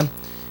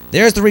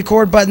There's the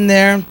record button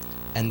there,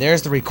 and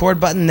there's the record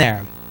button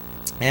there.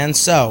 And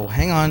so,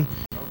 hang on.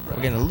 We're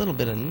getting a little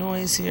bit of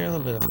noise here, a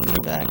little bit of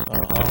feedback.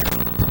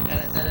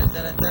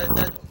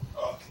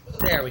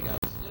 There we go.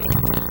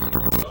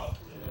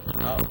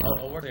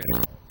 We're good.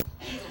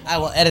 I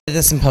will edit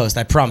this in post,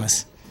 I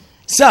promise.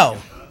 So,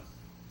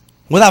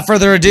 without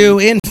further ado,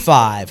 in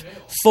 5,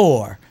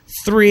 4,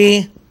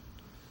 3...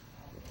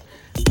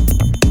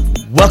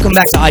 Welcome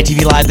back to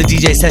ITV Live, the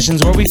DJ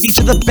sessions where we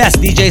feature the best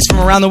DJs from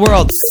around the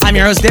world. I'm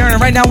your host, Darren, and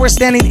right now we're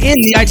standing in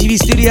the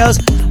ITV studios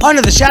under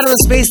the shadow of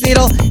the Space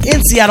Needle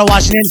in Seattle,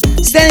 Washington.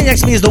 Standing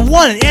next to me is the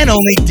one and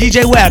only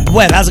DJ Webb.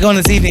 Webb, how's it going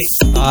this evening?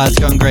 It's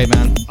going great,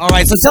 man. All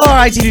right, so tell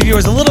our ITV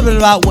viewers a little bit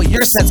about what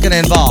your set's going to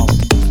involve.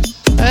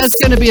 It's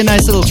going to be a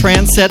nice little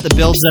trance set that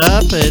builds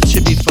up. It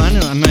should be fun.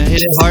 I'm going to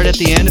hit it hard at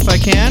the end if I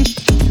can.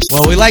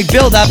 Well, we like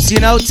build-ups,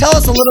 you know. Tell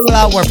us a little bit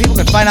about where people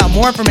can find out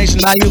more information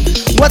about you,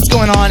 what's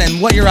going on,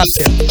 and what you're up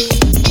to.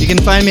 You can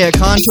find me at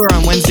Contour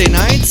on Wednesday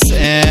nights,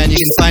 and you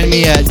can find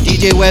me at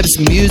DJ Webb's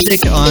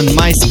Music on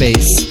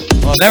MySpace.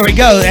 Well, there we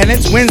go, and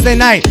it's Wednesday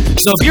night.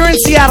 So if you're in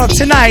Seattle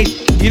tonight,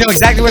 you know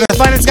exactly where to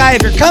find this guy.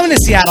 If you're coming to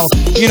Seattle,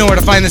 you know where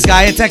to find this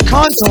guy. It's at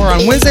Contour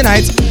on Wednesday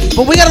nights,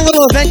 but we got a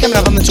little event coming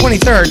up on the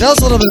 23rd. Tell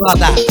us a little bit about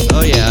that.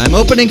 Oh, yeah. I'm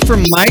opening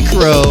for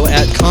Micro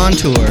at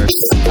Contour.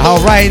 All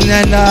right, and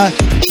then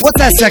what's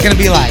that set going to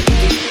be like?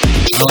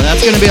 Oh,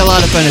 that's going to be a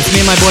lot of fun. It's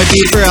me and my boy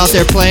Beaver out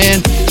there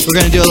playing. We're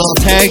going to do a little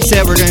tag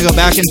set. We're going to go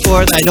back and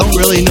forth. I don't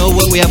really know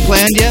what we have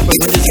planned yet, but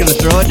we're just going to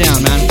throw it down,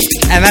 man.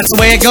 And that's the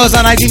way it goes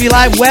on ITV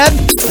Live Web.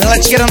 We'll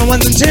let you get on the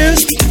ones and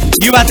twos.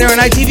 You out there in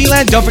ITV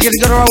land, don't forget to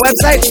go to our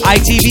website,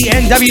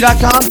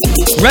 itvnw.com.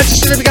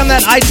 Register to become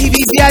that ITV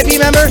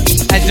VIP member.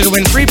 Enter to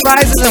win free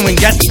prizes and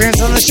win guest appearances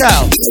on the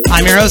show.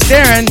 I'm your host,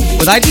 Darren,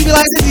 with ITV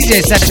Live The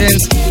DJ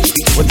Sessions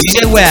with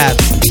DJ Webb.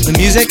 The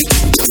music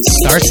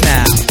starts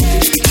now.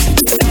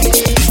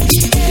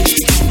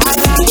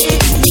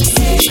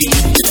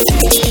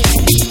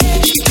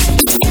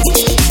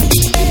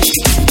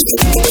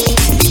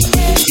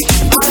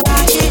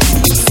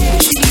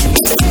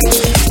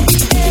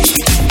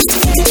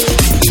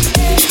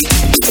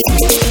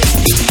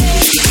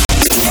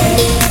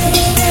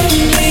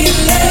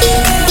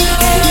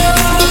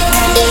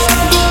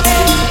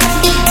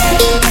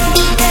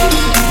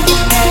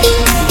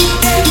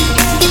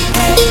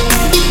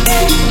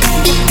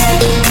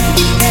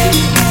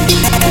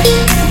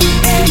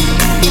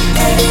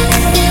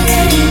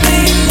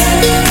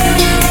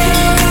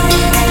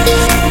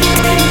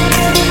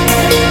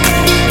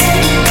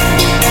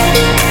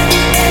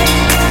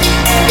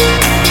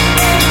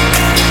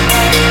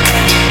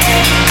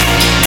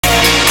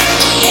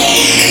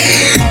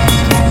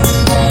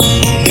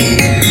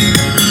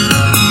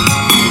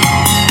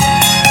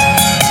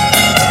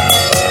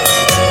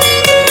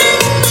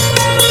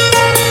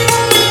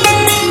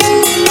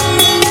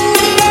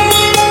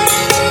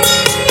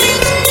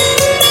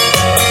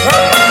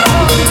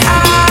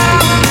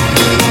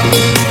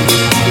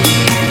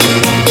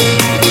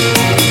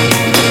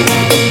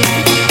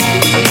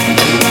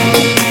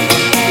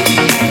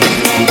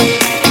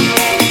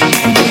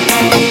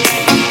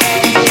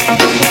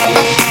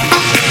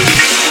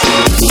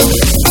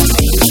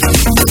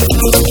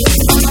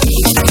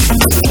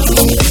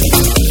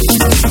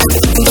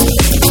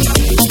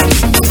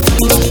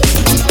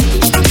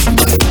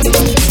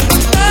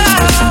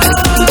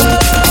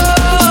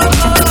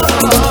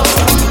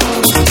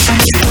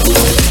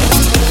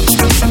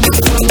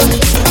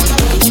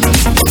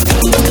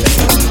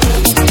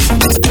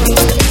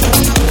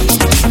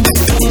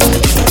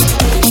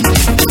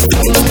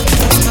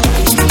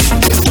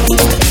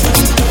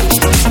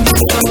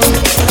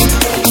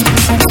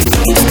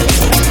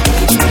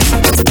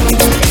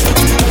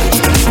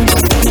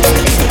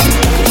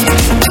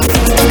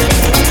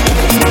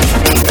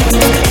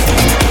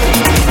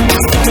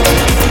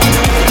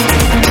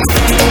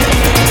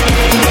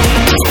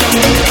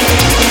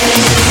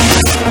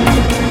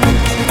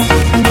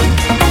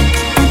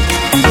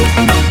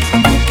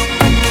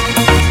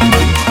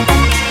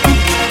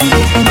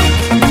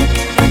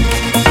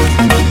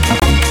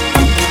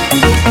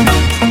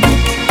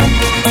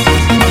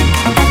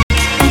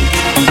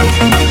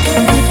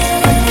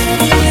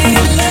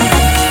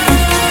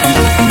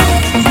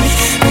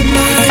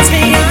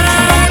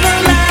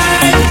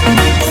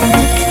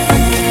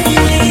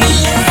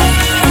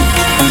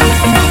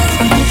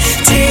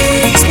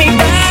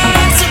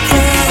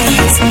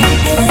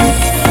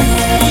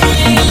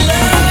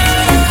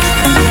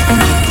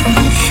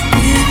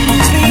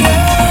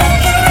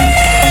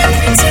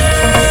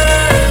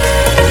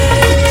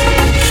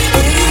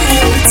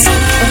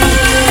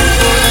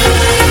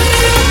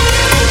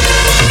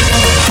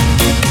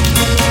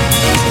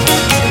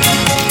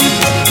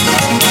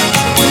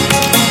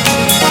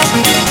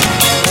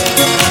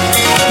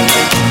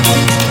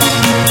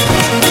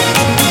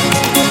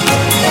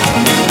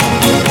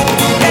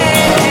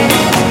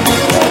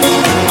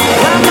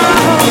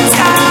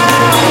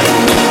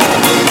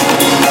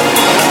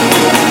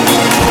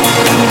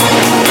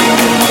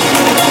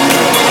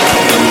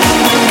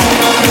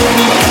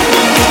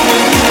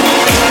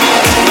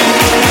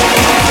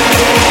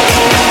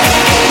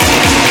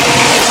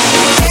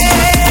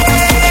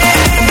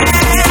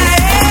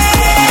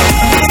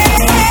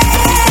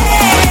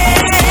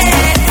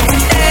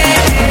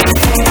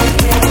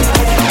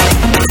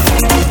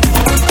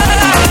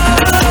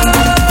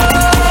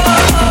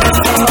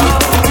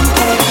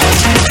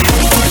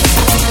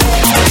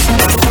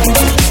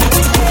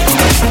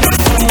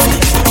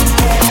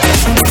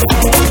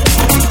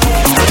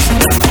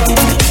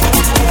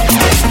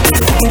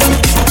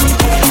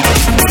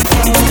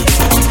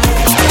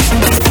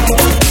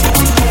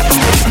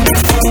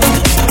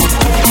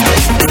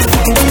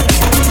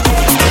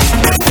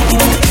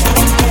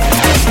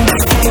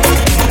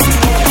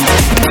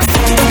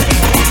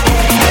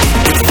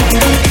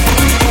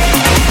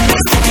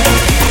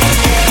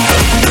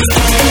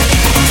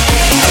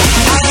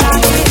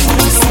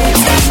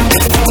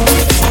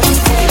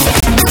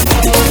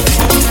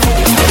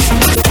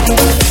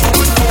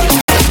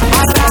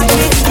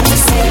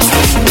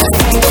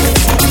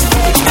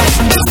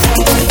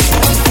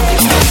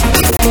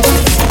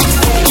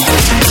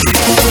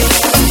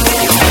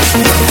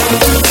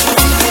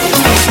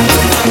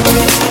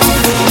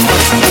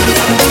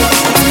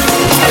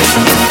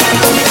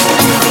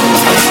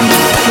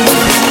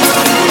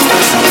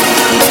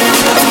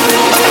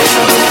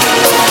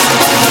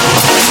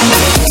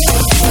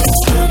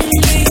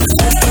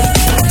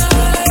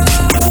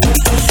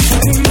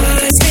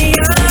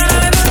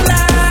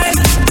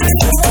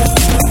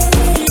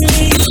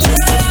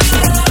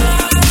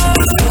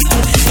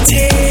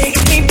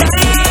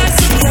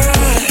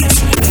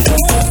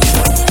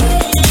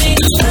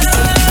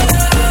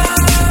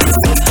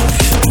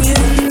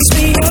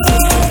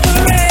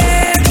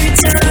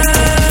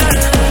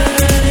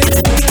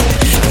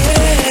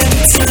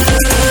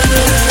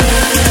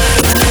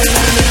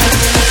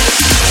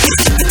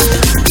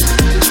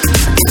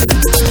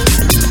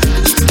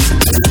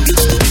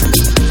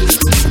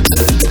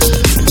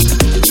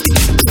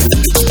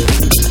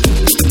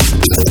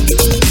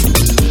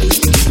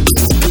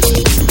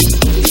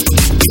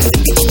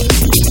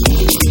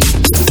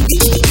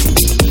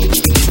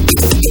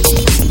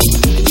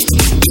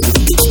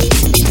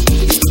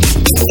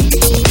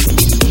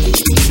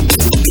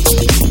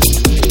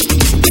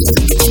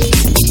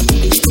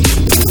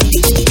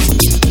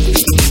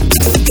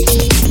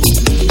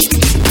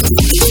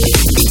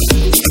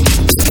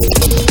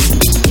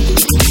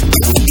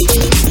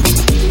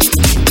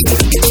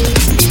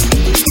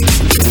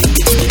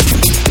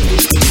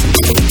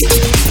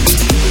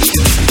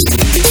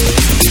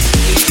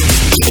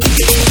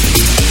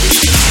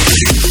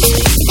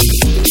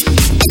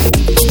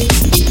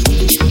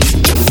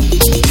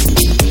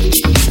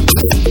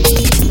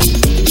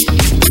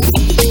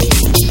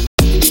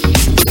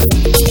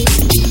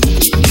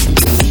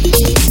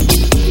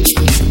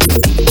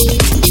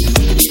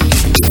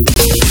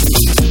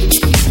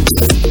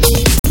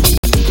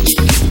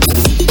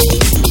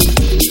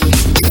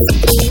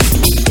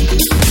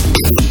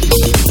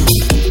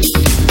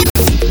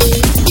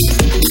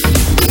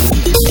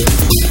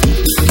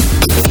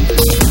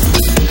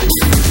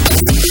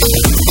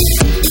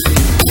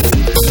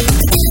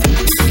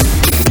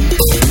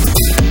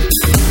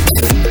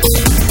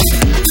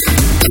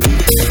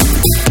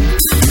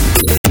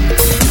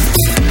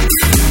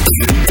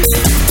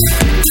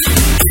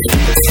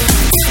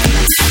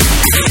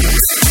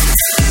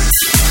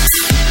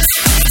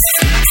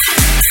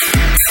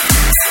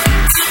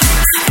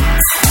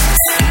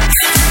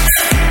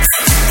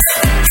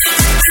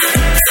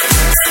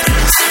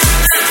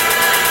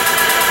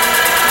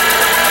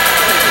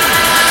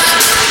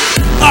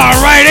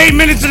 8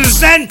 minutes of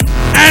descent,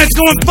 and it's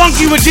going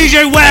funky with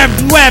DJ Webb.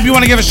 Webb, you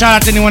want to give a shout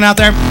out to anyone out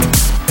there?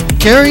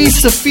 Carrie,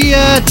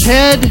 Sophia,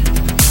 Ted.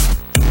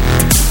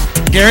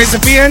 Gary,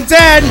 Sophia, and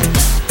Ted.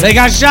 They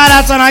got shout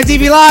outs on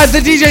ITV Live,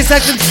 the DJ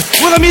section,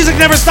 where the music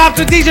never stops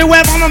with DJ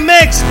Webb on the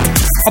mix.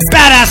 A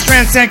badass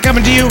trance set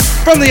coming to you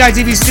from the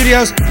ITV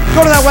studios.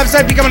 Go to that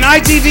website, become an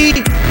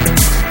ITV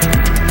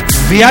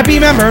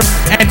VIP member,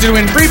 and to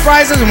win free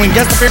prizes and win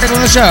guest appearances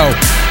on the show.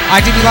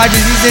 ITV Live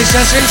is DJ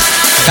sessions.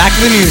 Back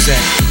to the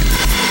music.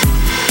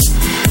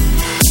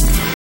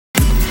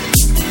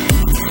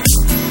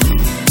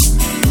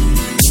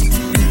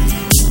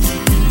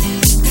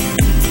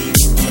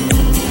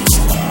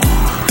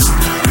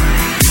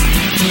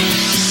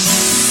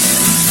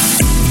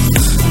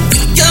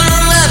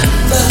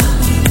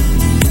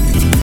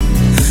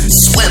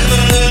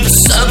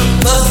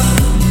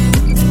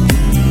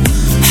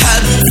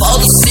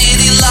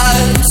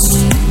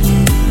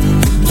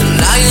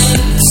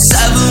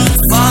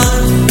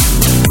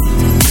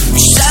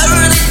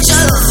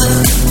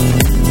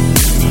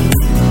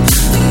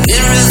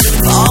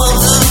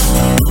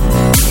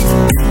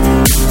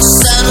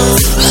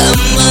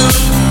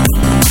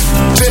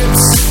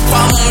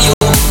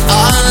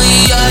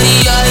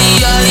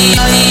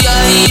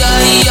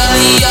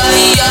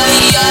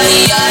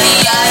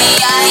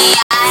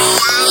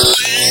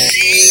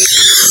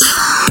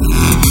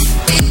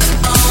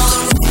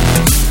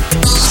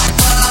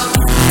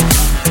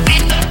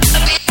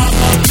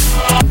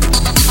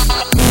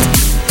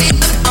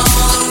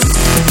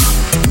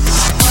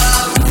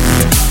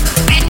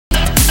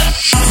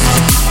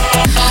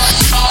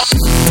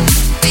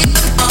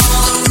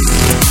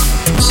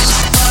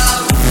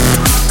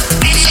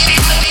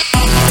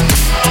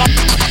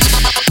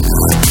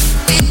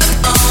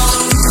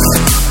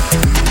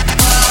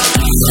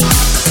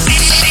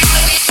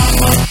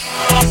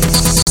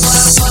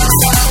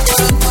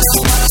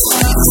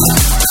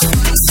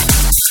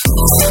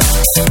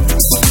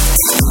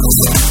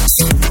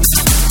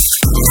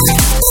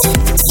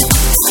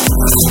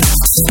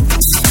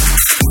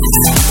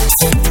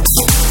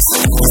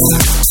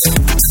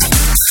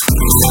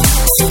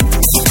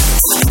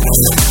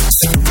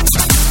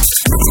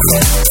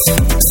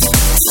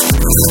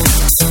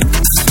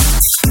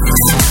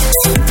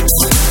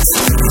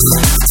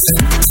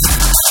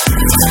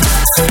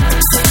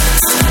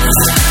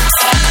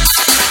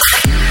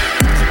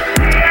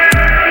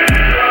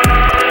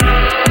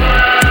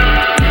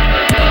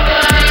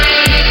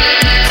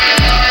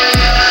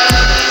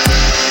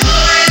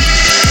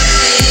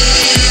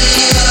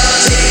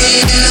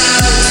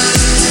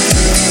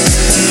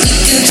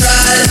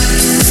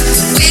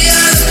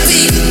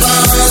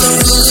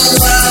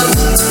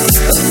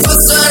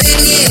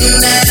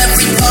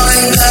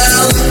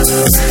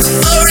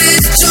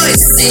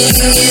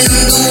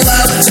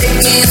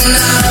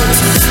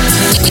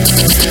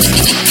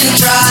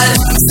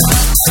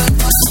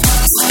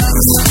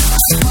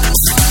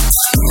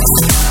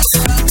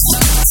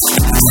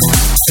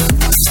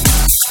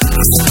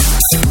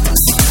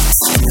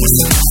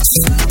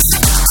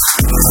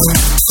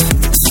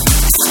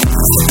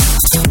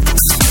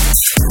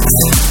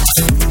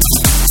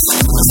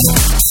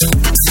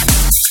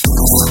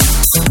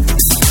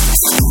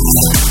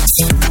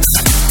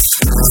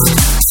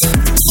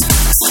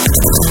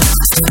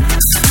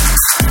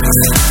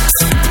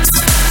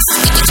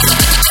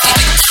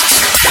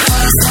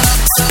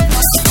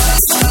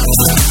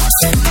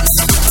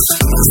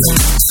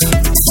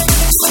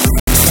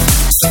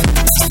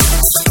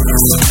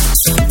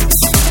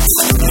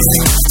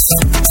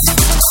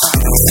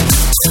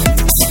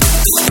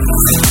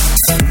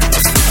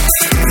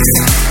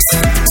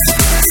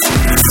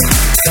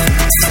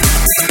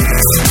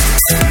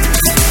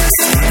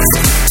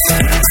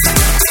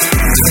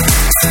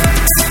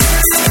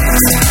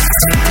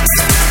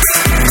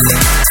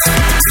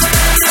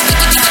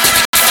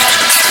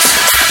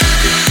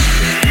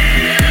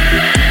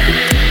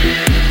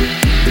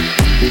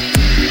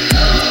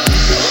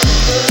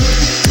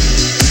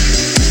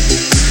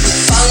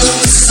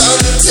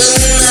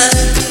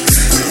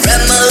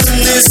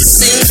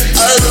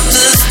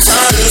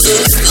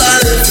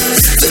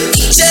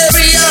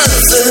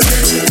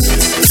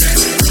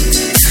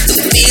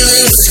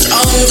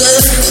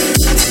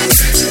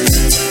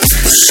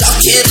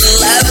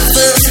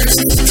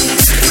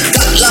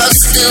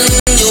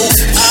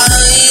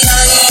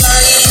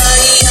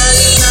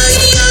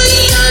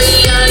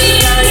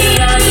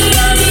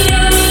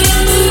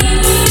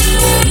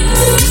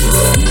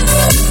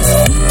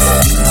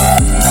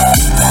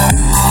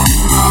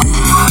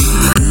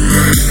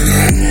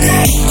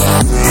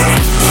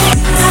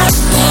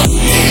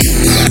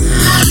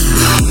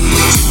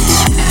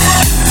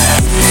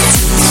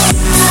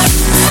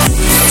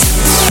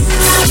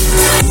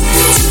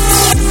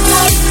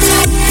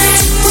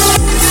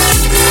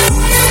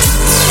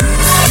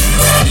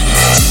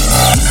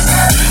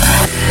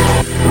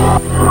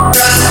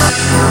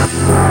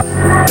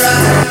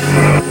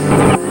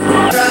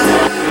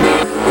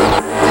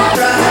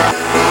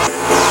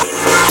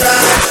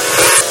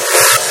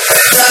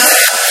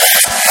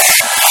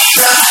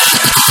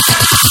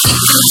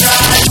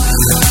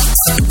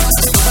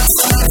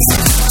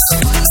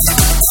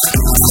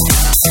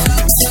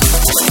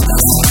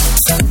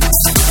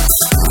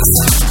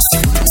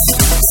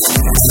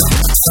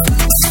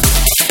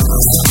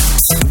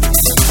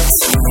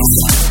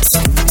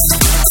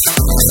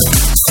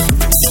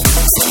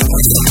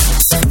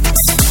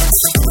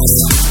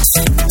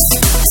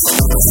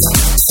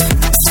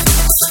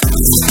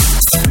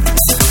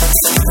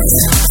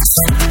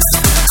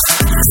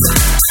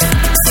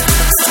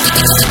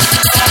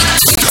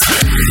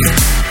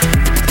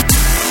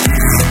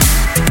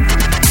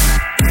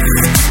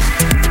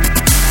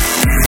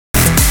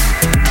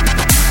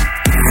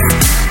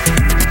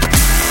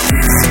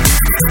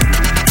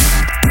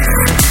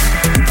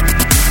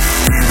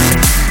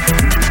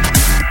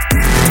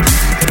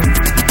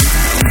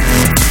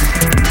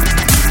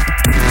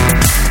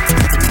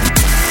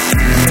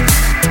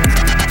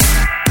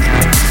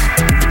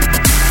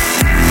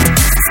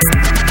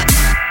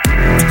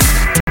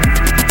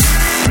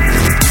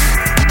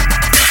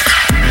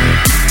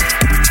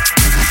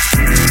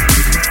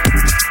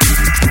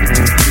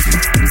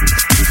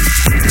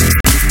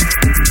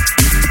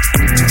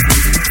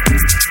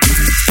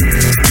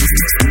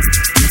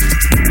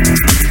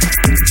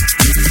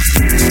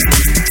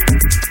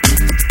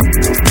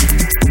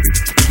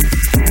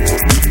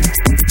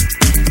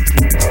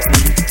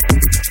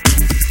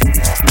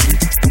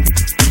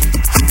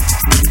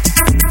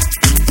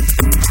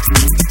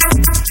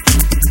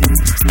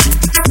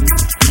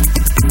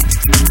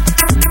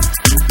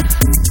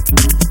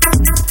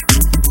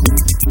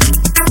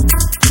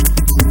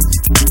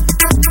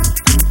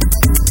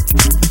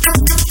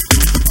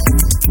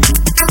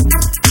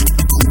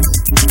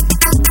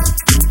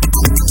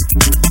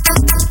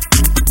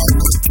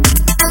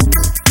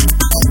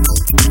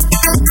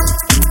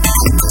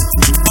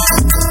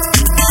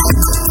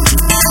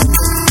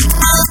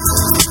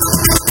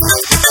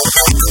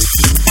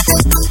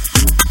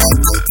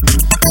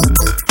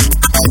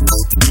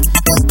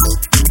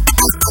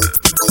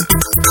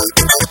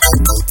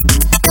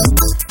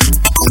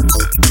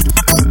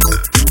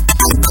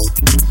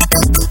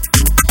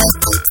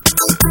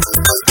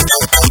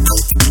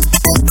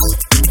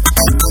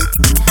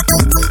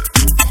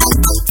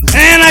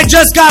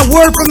 just got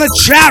word from the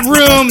chat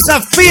room.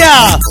 Sophia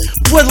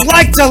would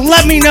like to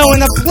let me know,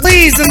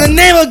 please, in the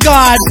name of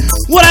God,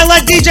 would I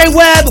let DJ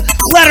Webb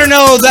let her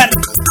know that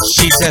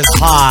she says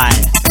hi.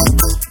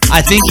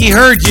 I think he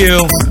heard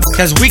you,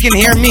 because we can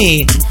hear me,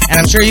 and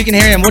I'm sure you can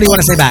hear him. What do you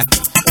want to say back?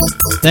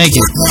 Thank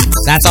you.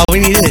 That's all we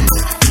needed.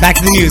 Back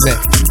to the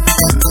music.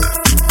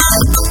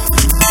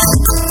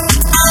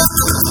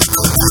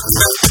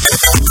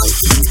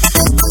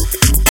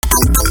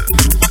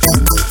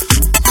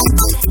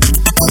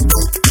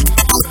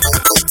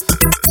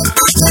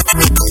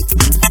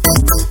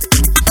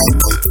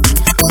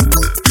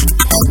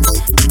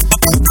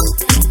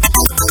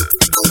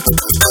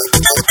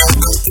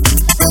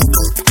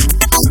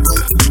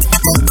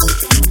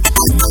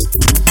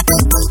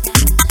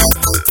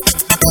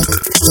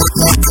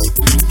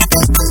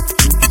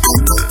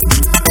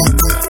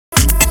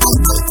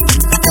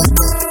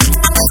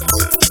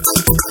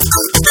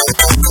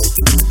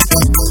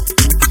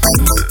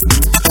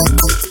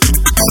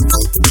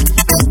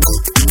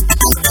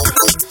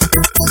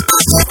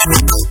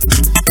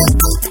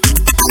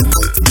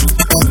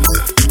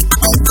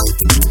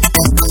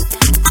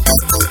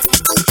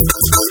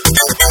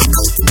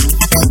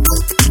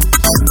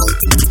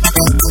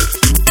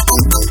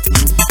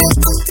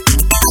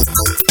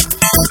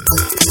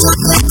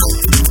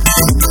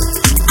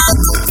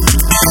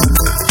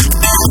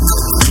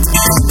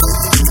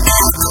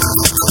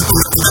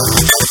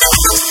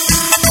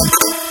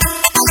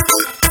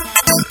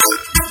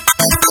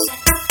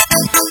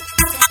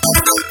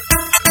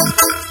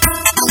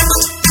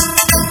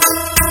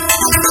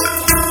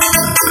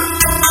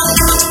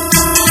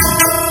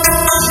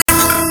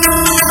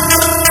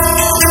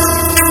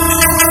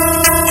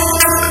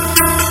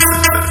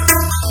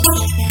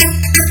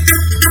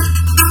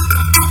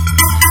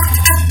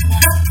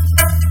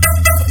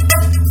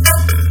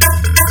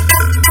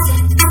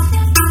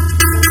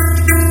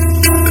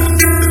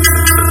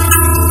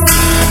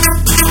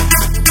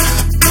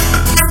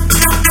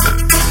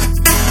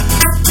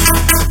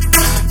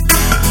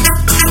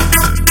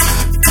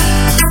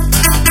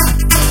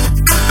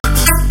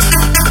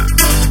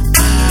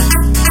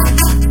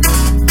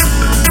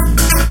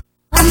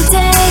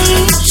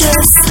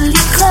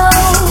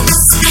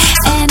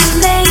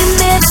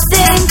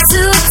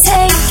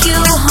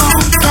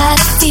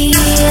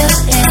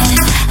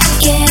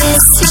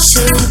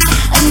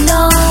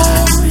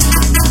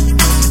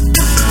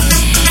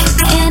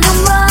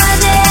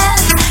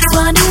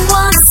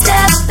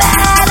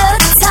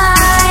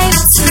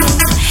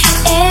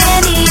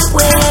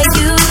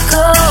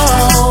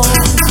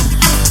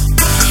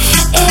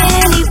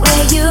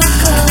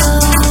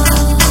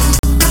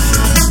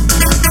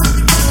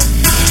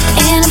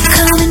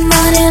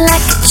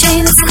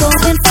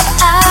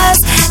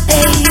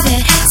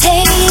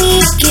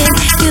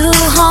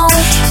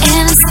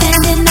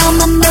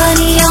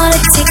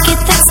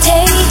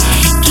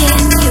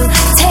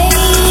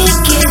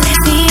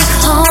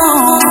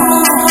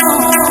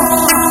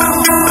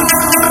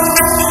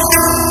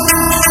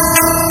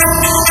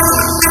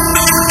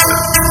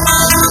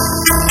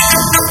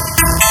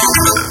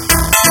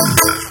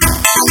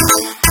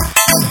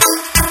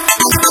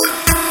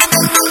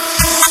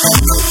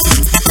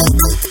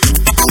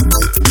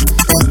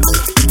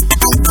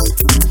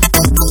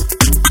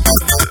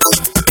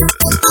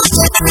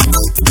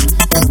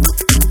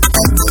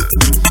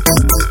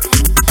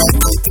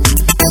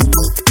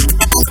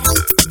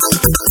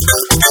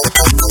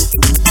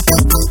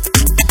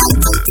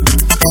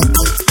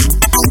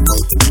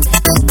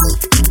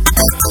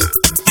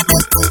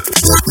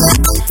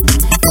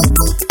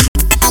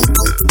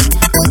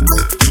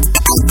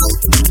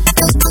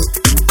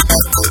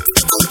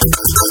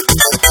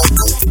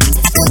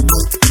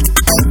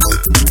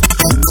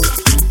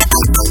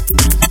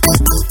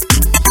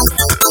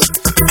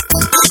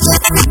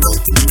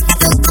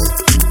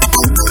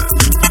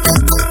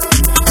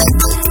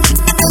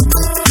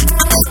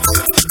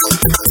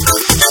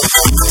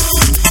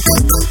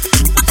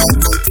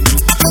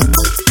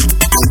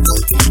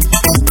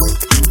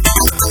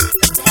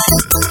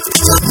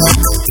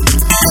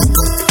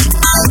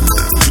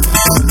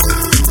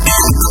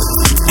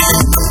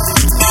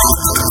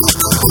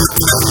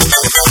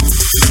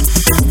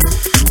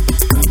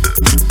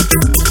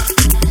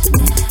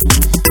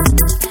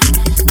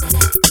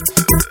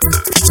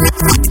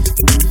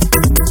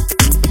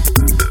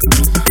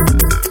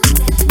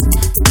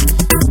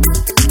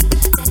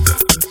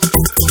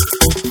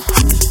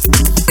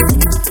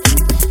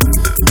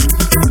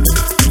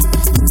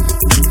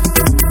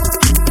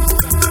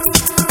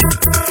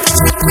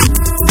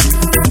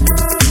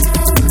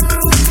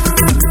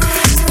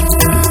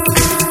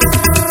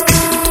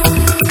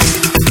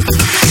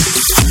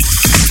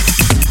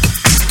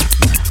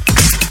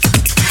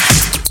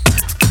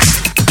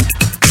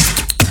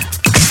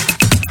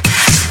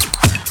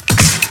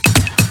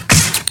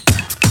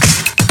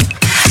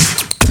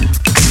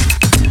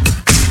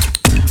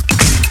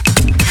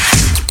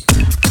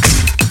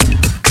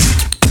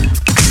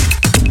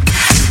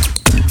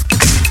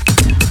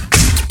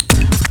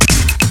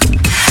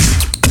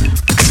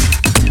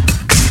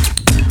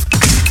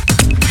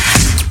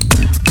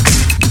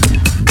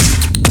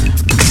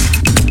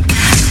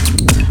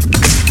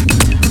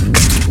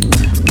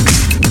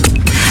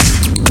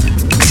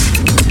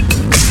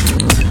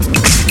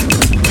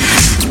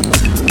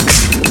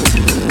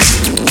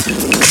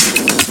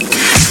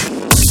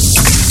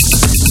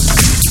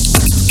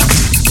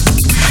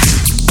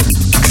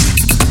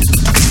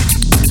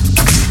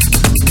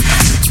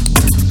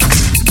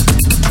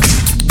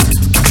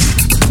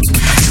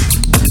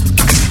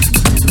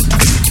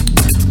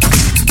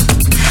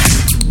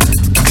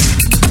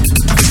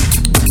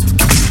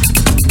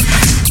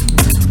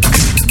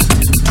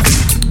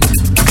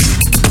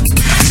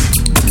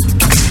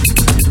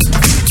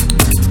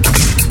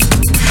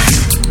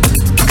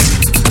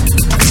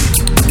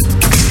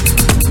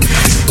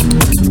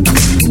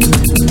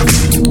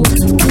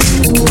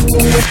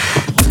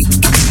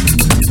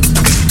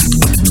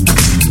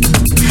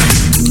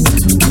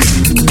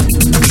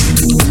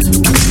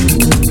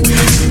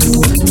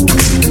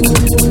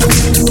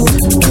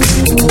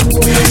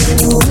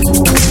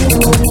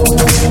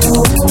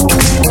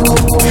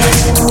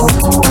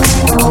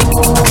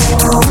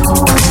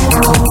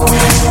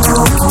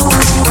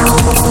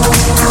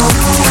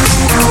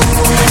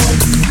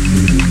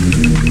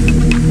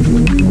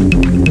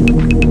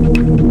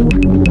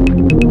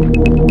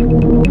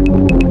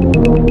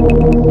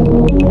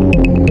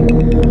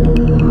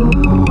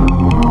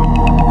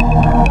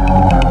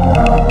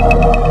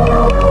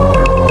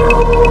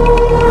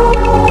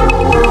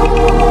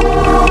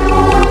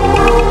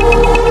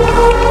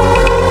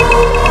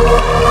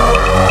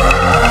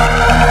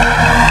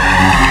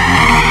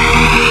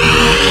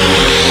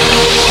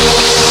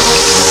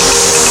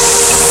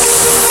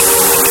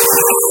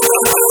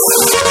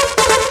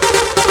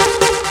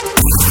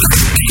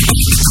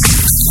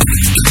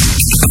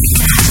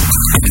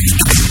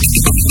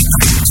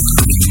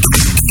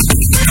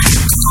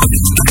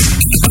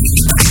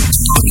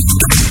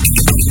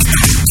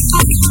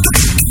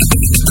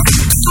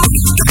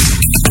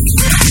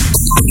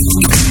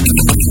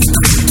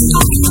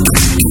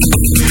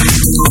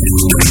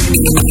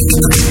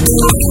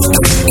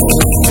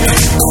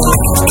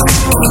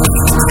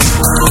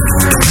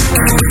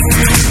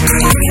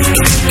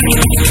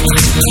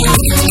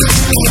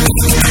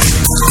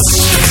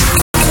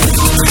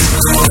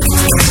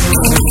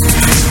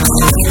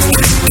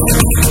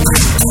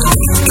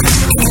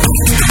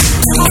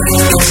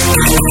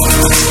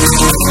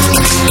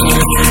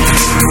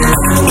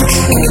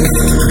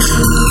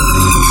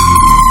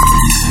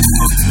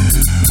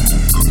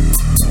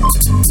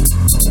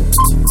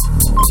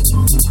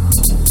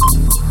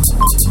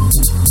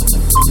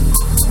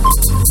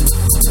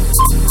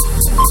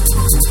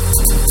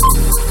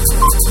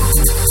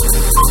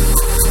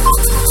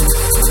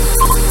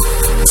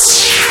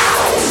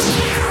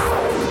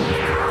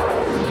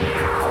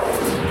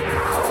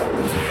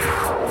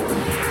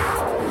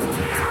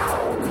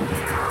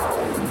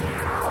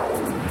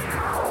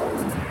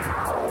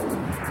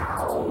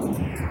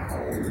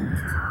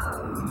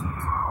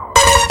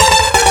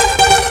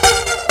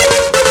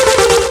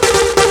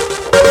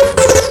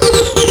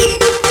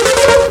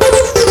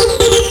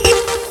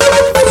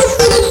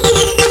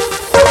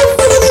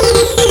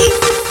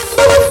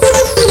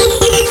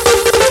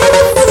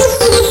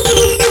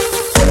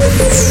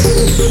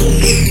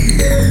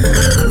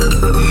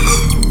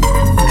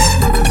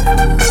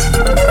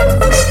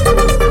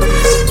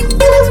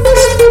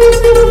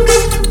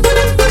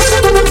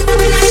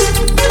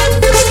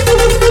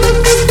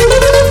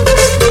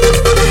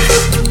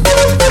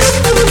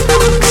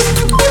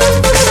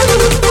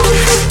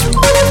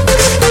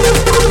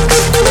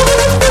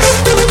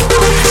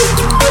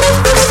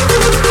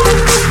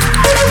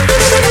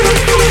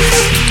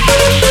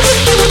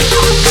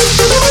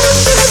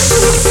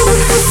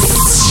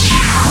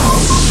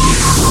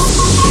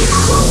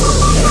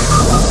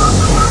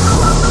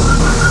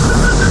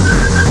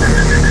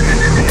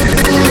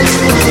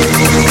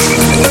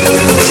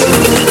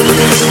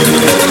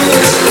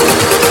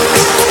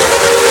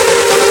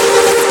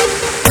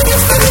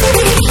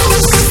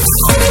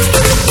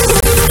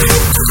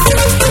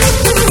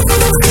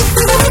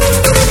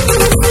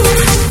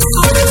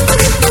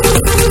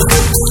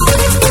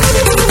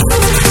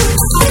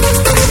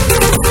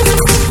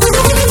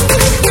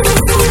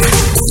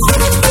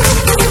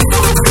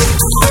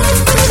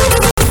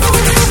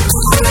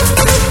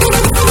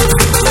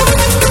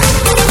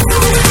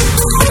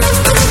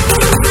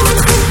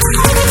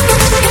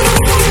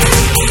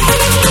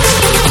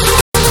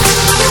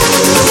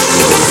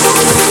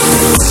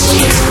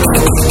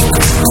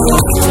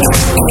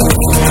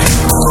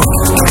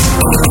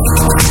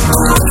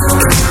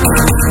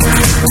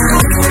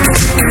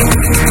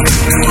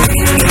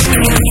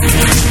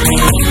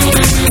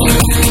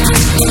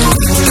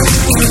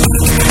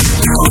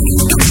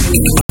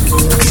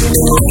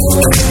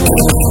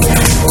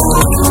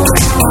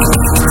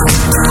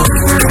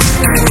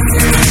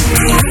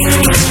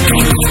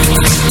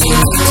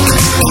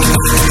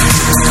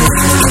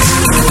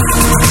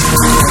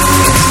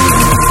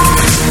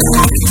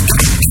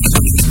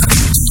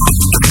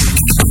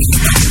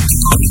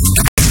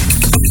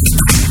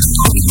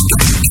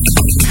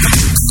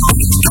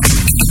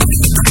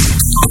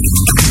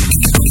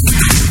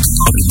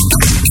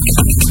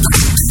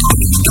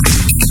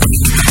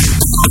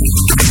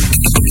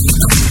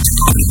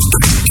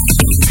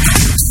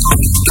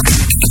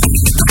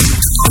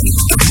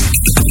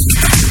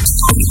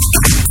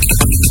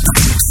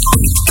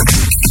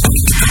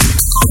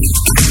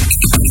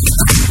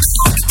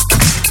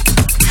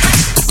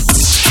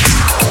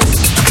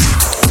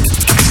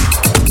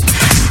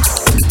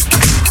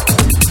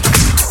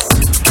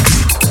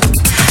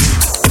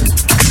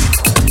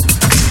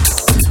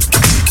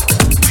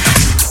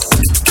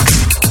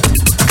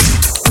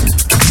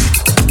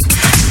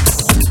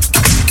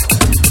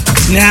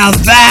 Now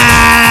that's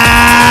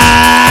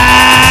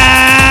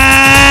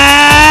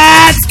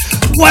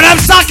what I'm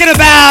talking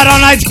about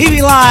on ITV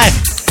Live.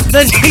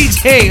 The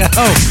DJ.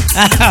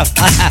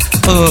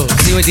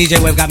 See what DJ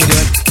Webb got me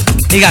doing?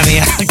 He got me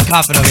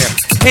coughing over here.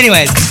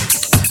 Anyways,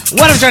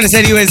 what I'm trying to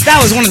say to you is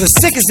that was one of the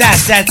sickest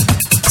ass sets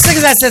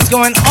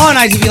going on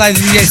ITV Live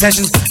DJ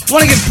sessions.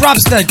 Want to give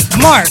props to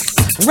Mark,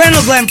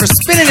 Randall Glenn for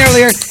spinning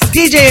earlier.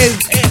 DJ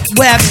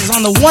Webb is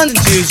on the ones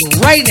and twos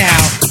right now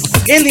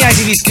in the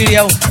ITV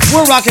studio.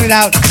 We're rocking it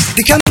out.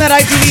 Become that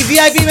ITV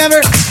VIP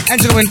member,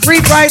 enter to win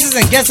free prizes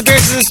and guest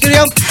appearances in the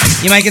studio.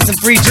 You might get some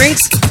free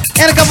drinks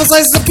and a couple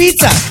slices of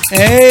pizza.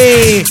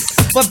 Hey!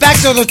 But back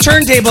to the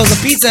turntables of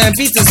pizza and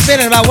pizza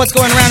spinning about what's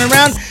going around and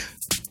around.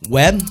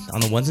 Webb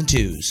on the ones and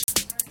twos.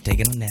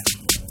 Taking them down.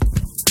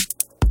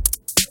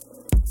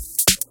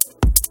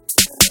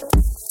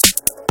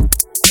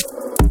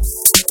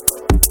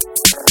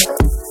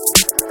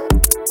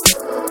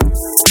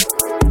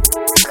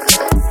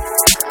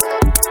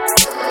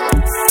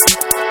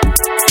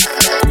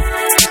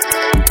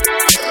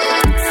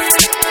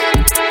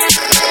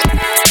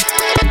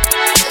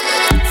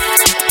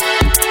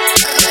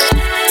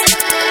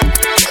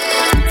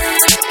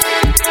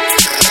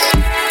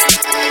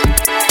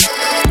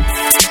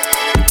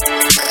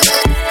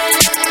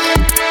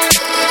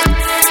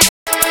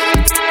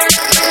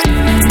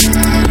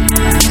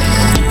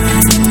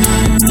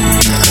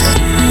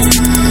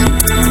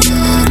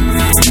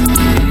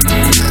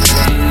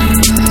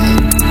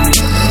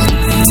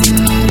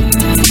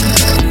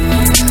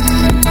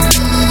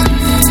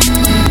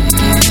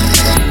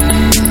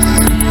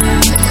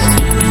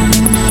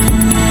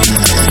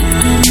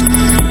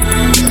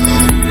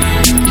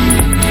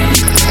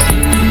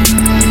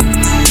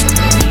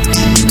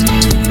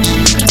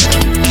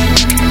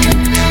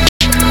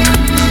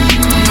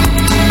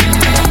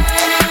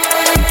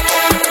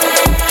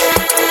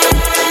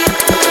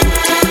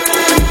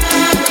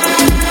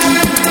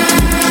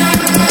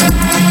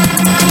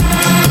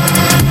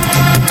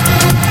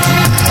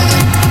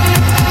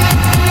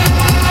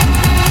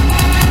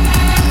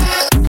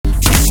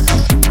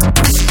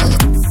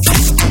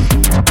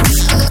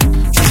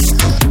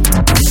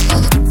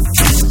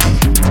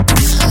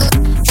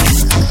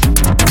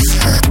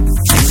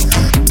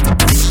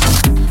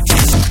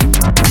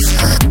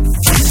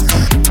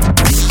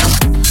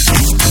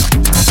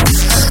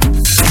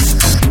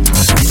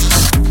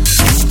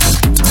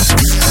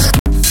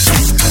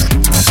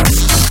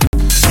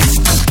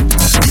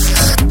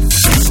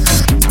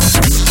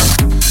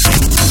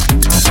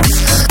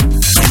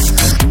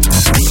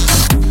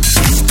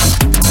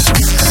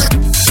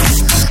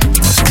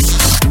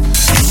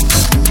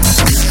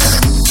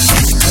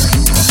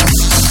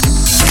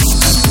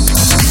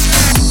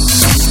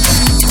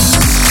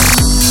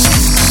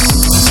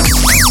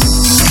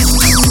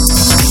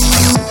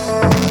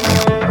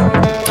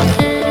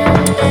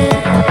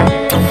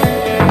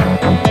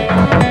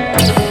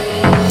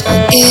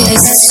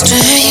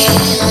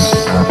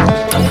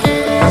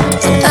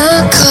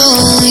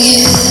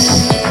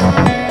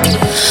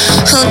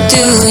 do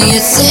you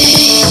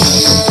think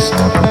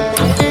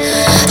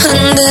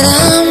that I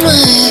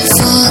might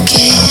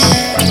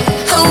forget?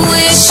 I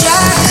wish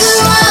I could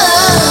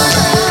run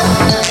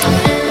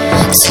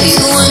to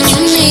you when you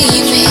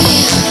need me.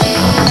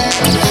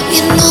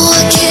 You know I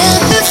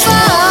can't be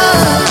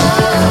far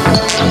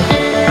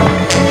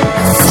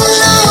for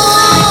long.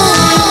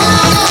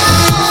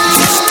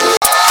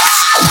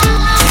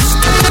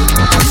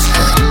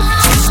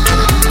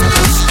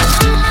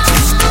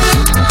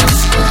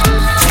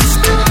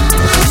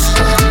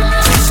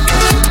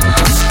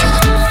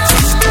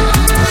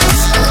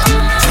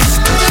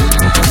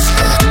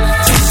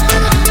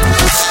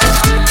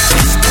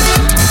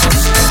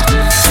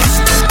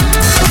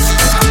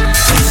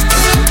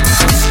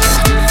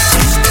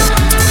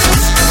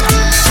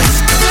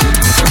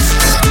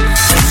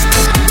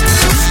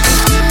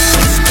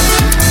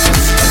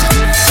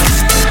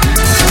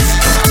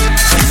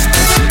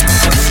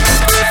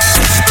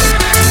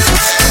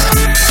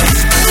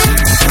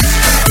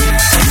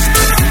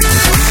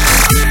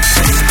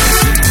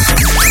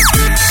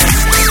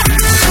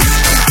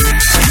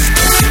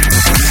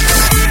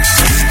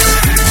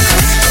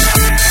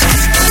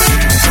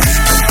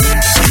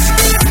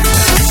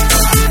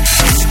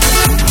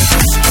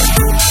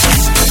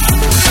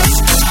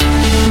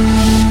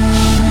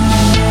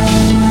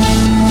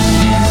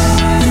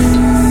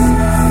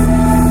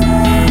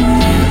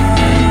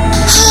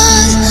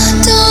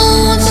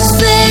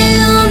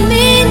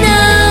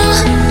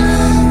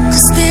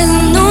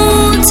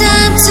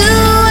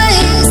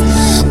 be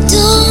the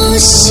only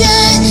chance to say,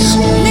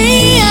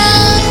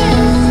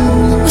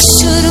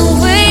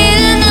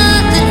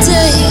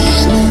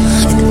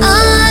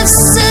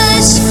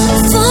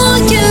 hear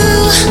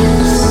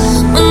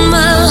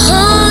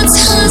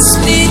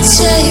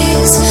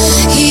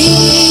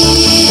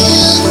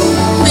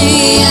me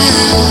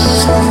out.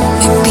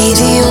 It'd be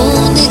the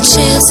only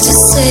chance to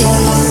say,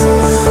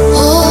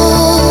 hold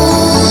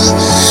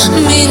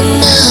me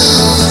now.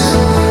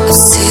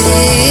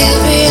 See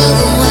every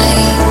other way.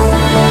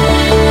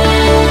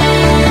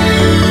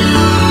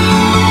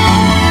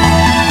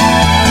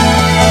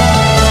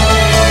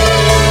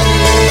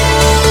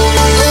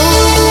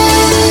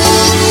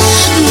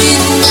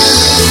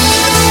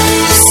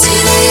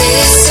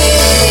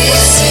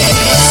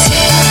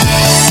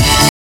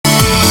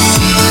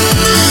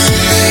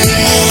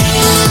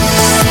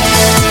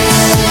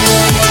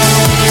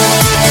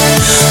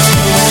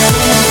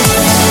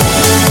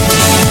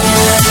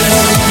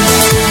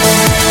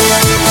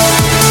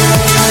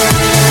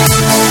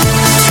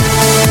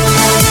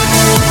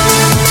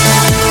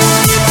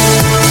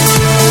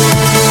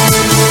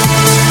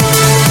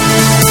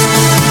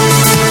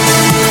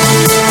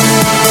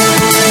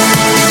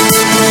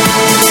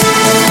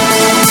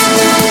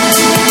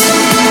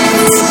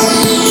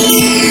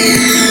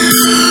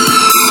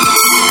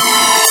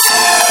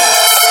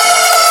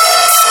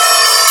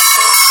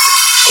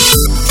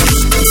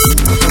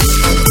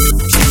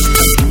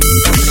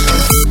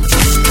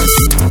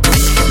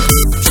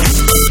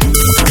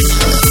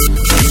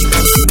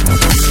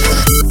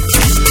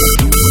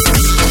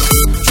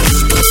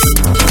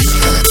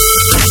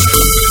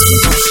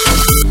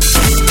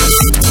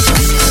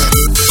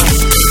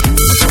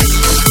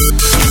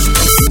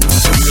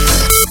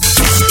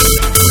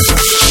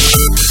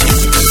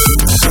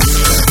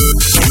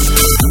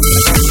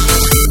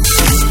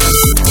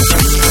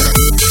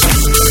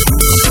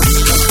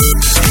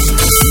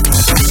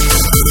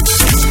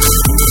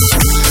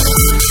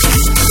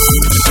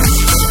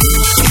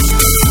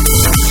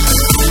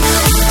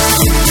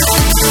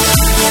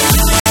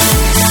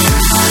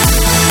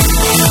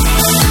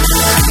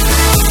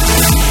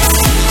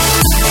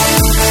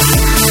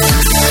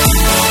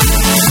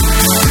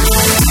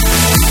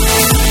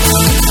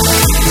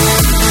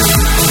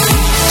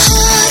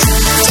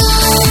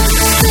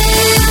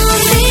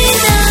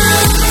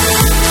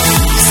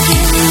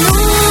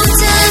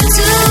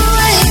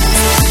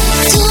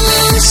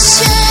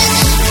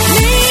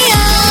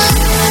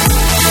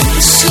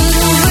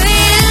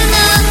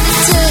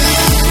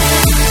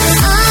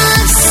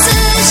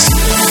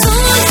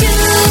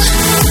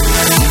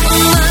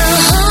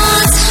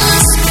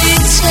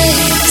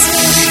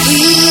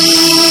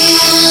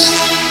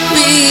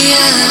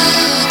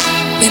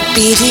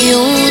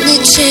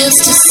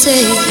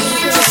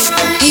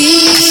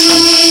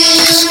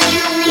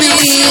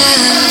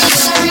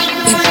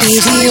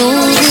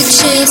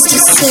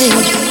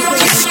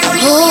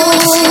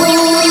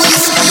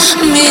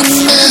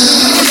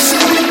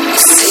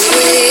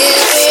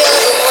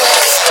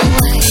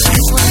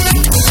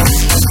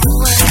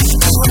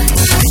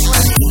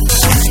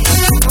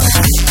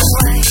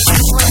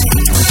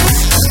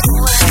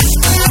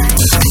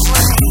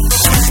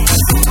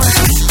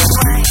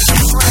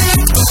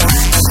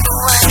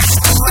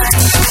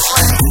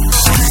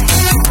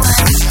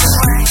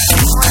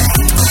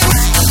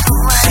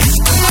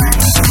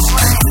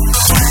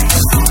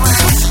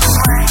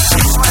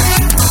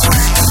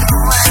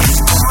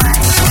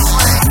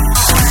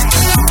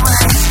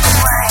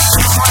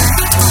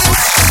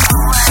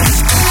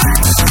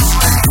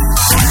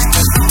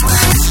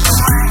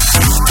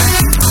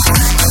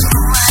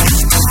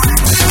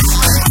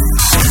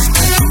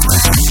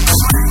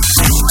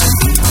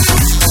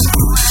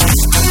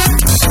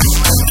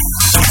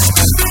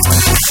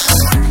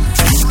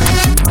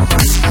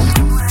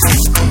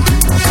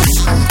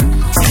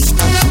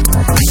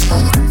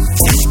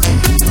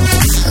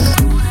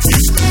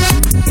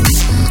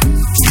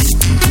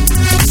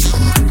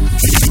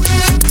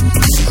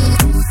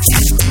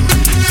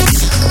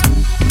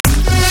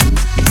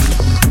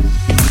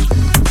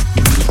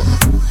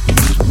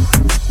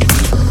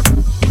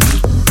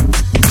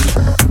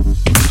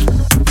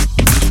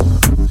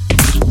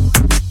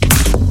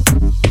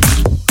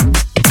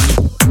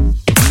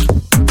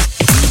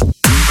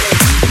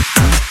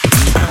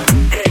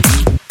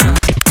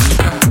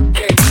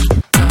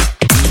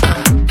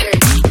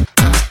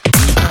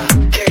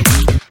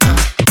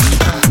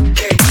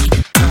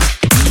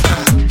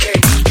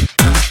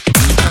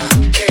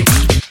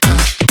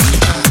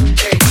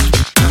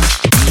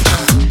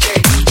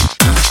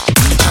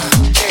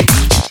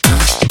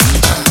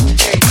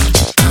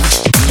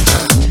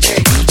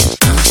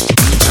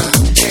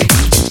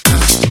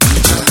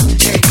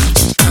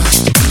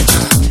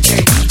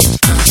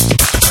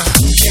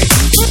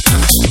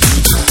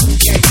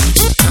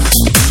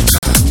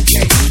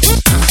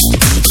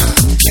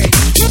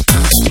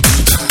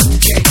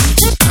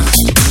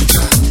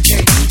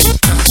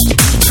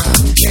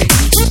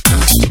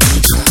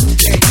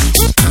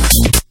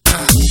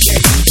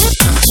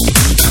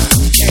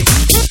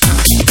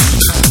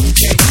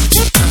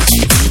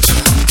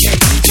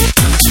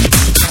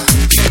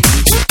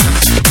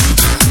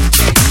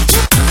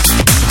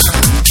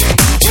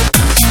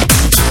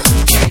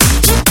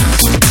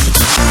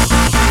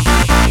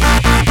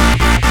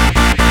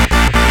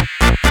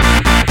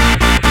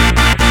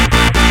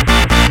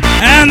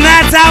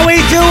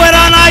 do it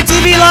on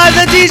ITV Live,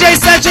 the DJ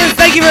Sessions.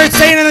 Thank you for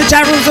staying in the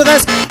chat rooms with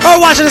us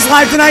or watching us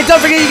live tonight. Don't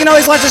forget, you can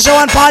always watch the show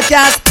on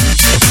podcast.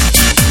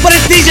 But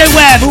it's DJ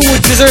Webb who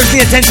deserves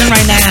the attention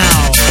right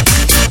now.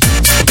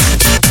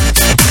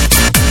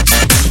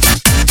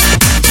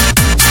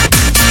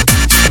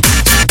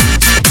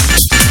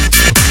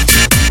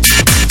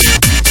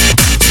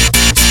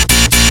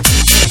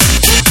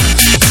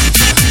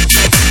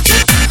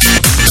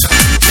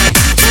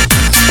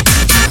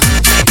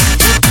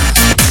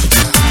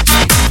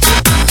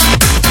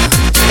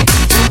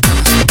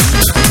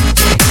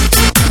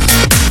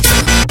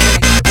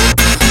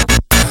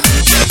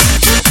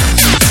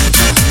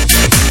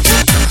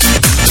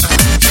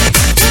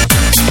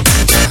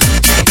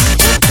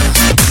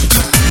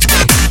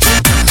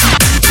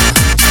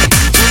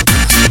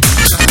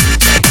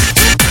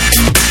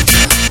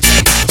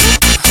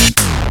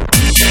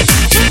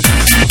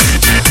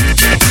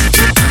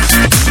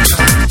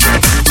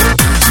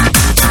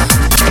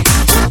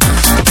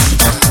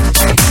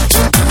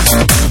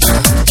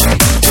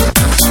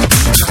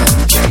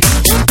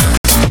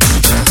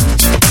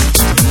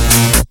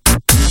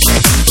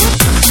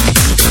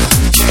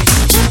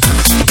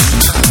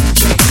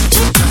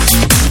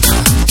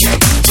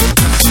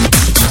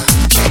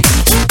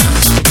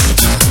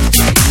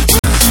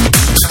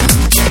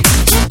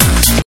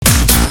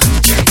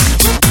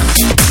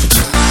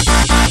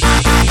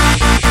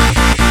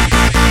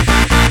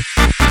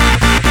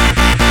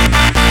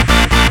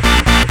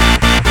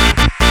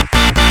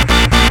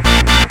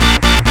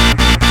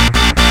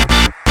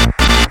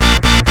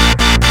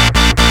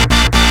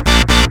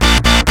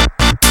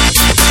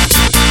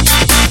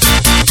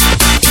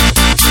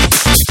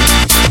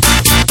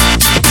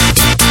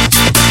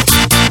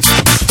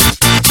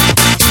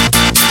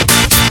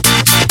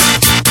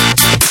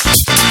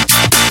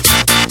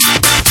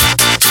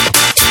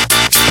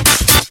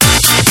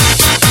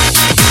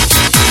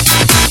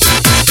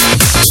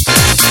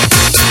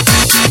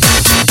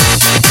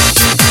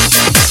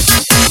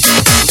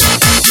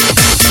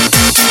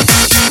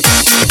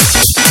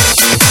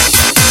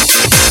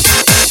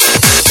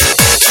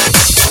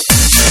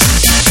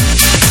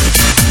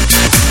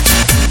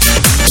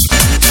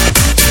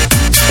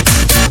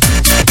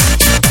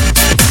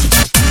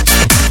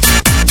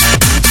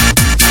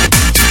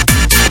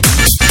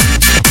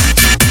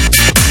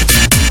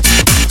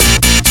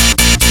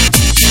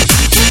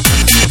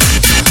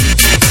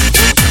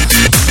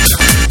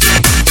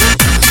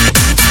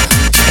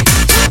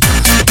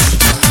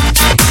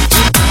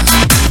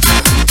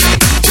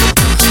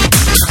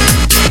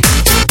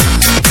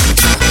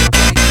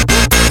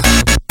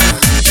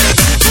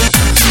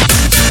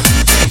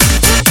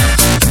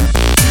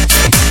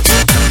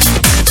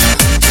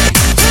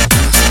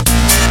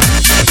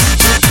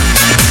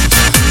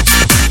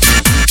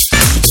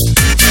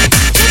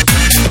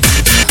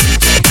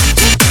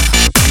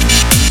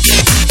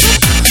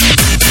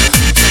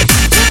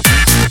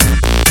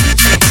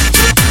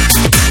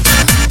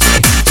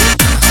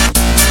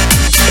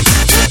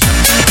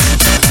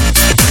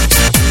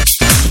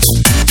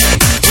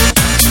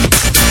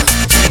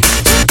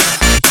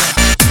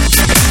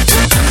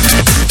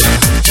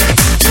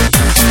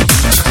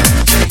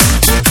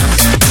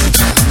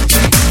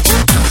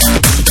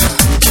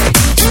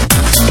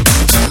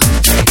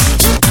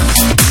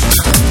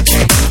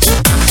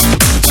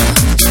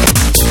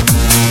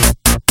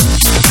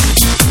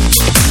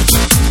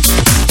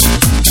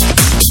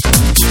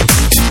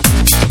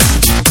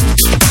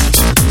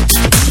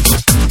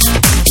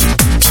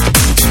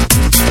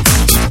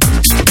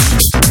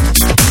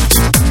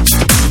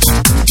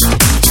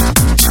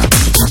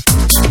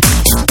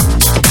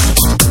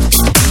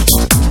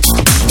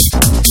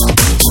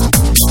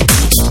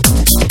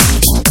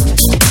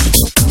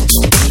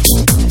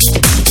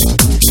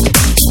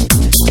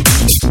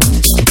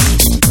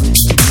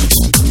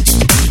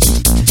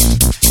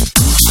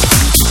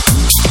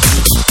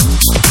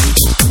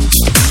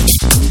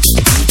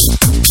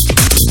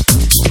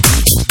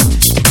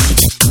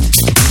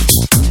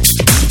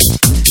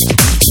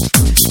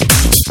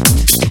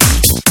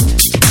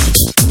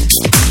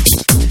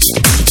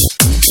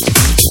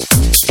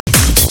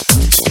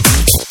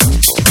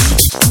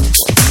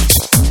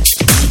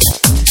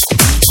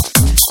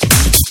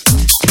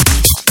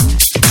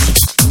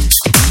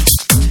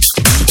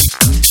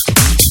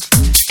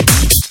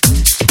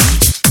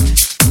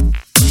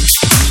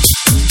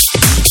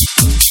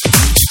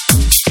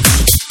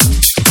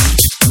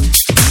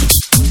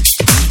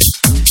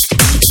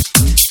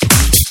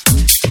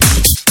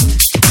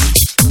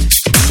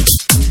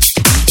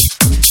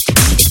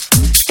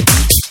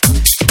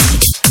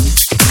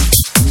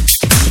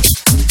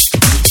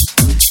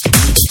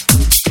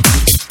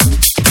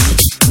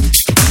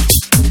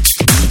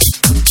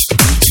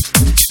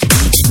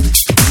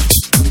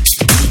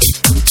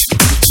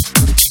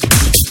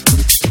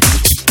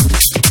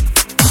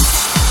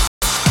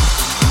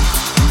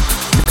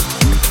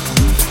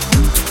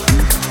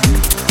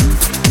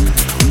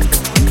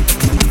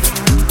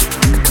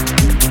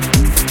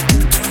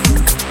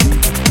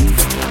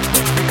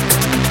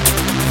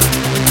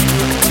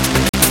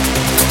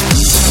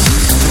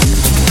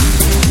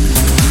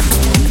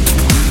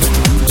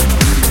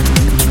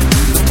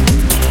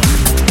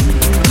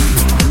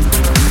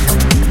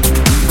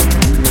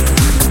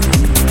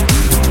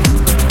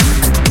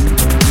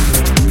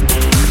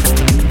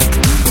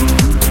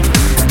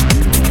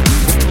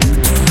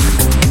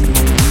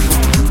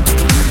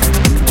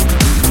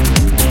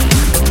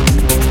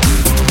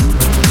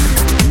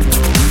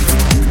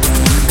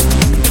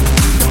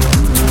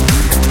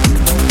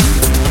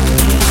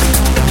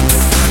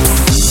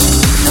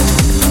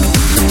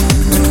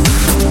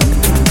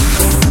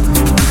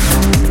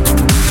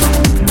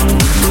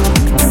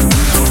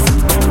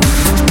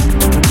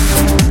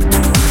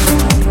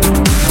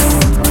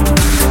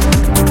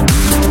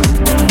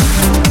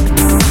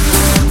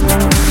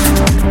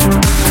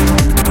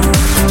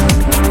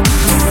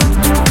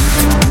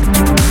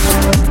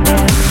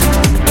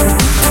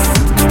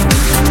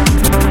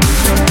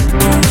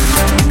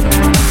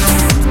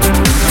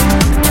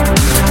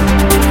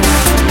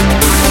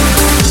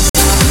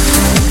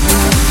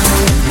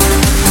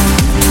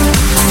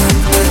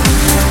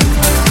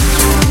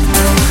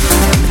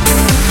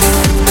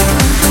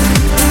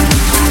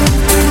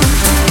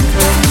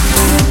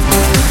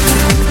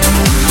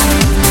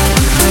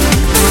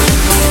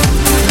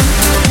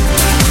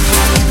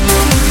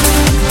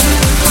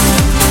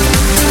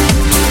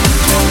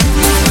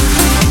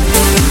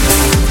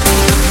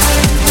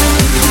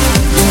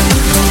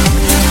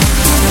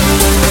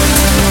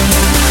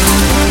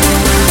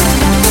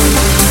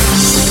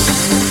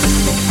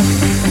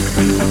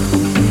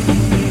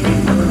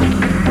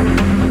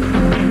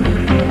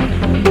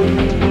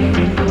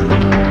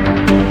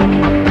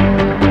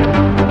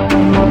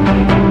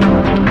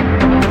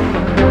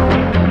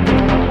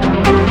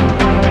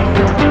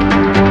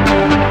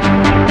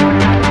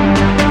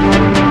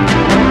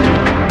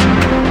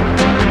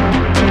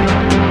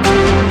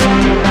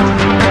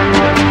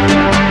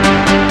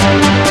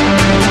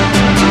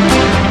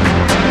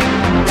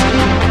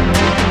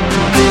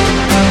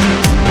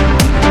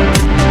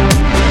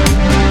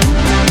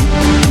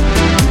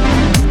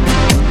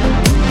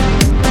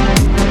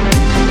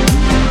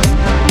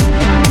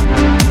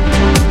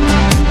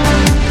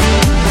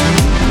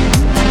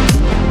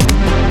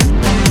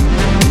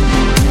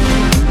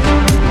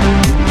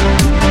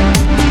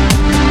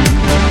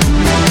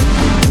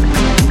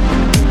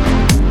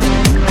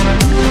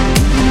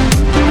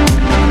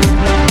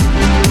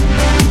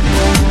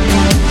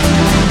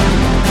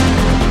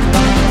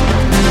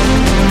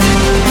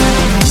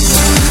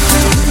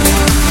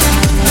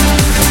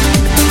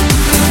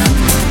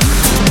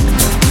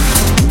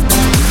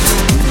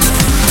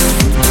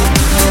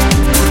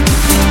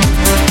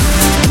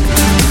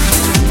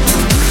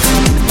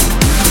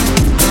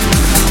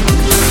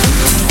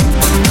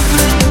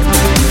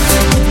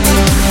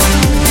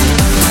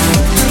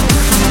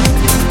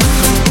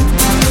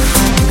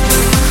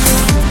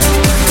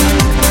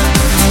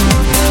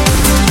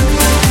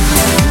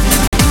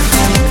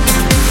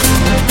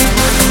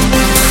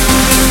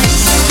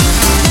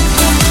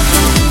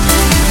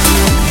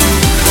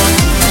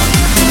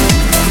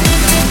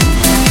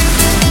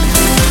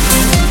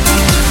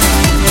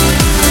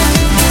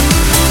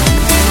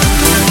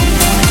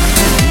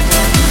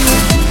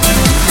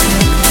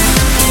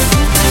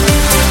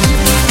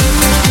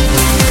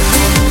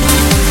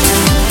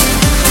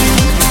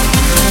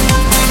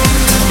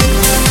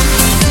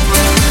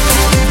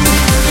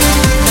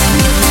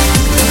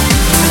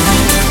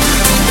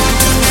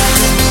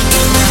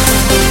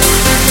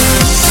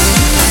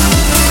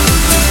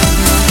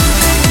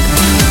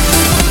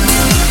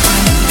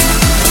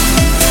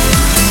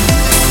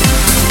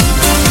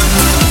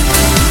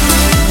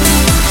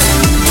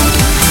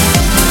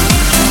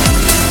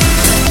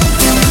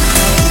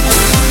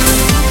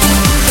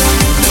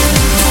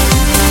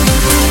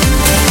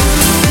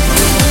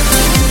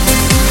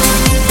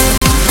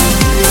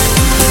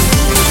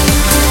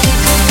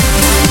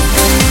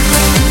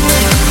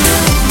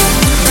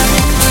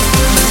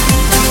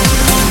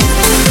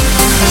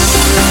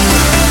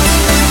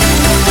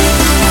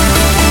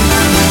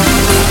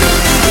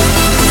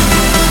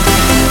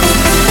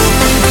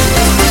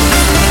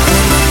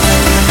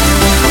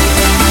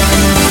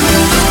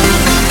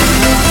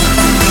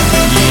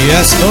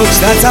 Yes, folks,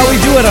 that's how we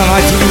do it on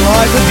ITV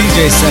Live with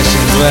DJ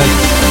Sessions with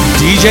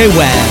DJ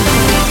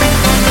Webb.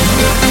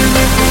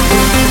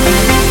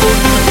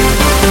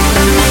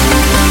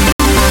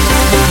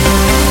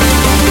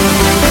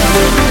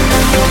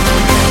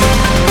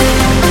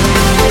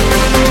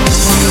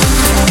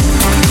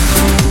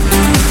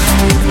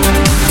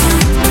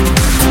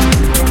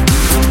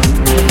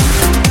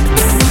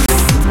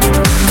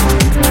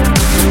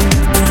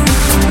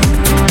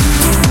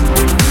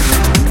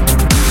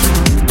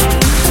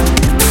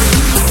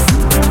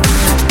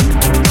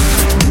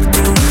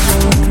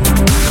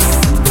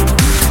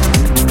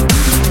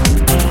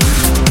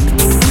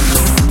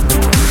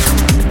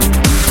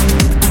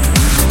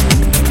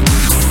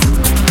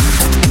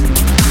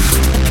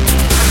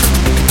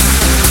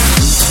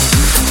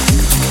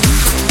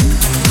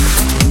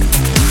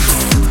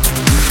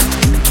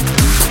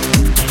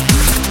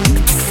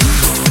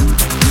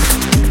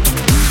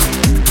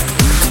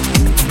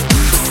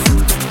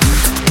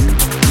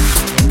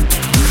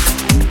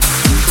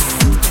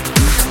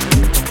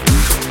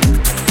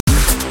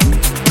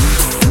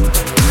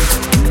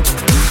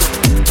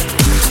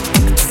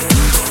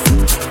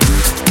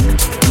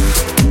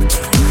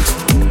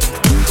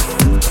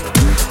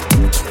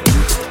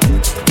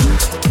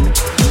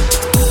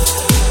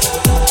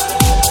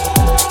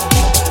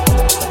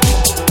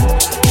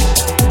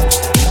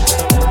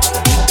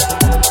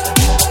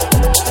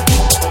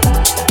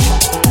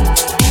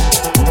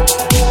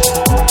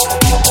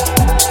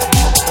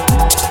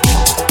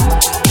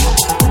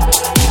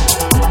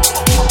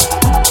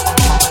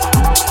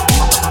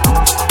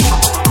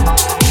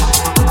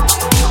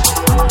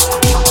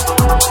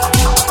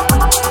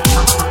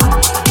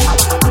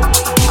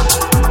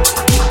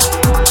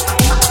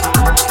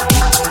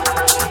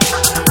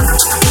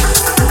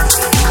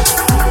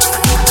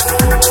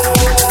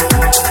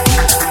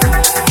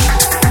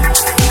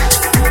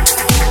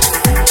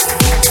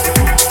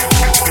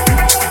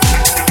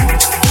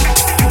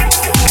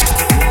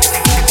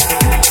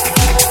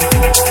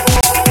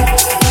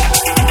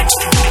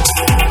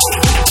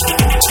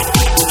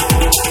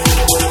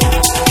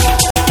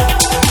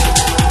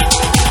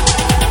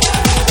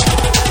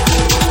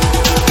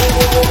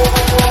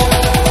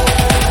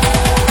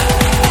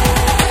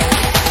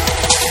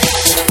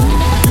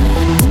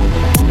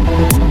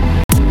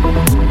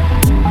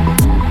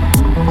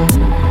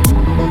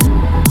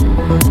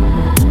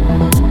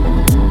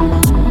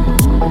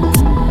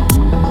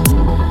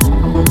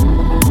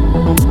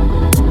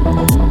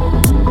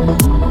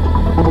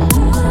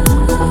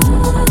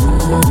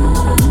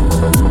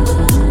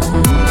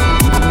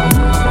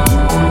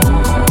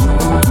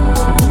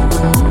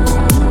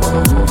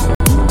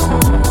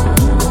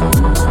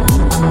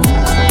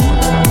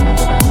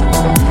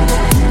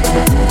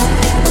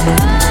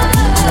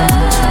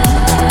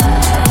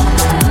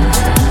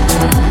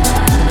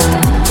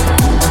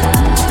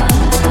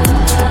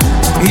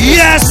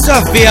 Yes,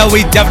 Sophia,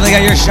 we definitely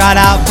got your shout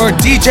out for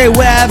DJ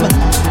Webb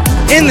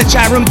in the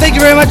chat room. Thank you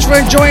very much for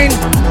enjoying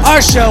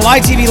our show,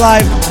 ITV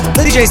Live,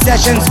 the DJ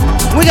Sessions.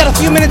 We got a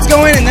few minutes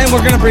going, and then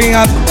we're going to bring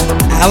up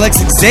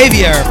Alex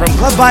Xavier from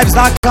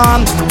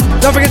clubvibes.com.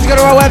 Don't forget to go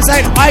to our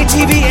website,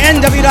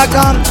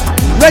 itvnw.com.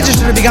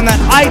 Register to become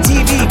that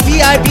ITV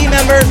VIP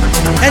member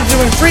and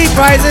doing free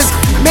prizes.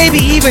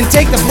 Maybe even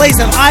take the place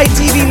of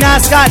ITV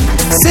mascot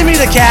Simmy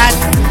the Cat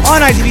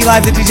on ITV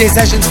Live, the DJ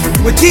Sessions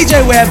with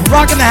DJ Webb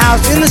rocking the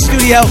house in the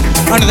studio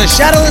under the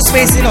shadowless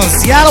spacing on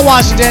Seattle,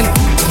 Washington.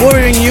 We'll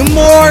bring you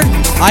more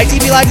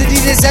ITV Live, the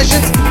DJ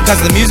Sessions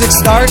because the music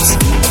starts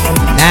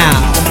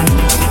now.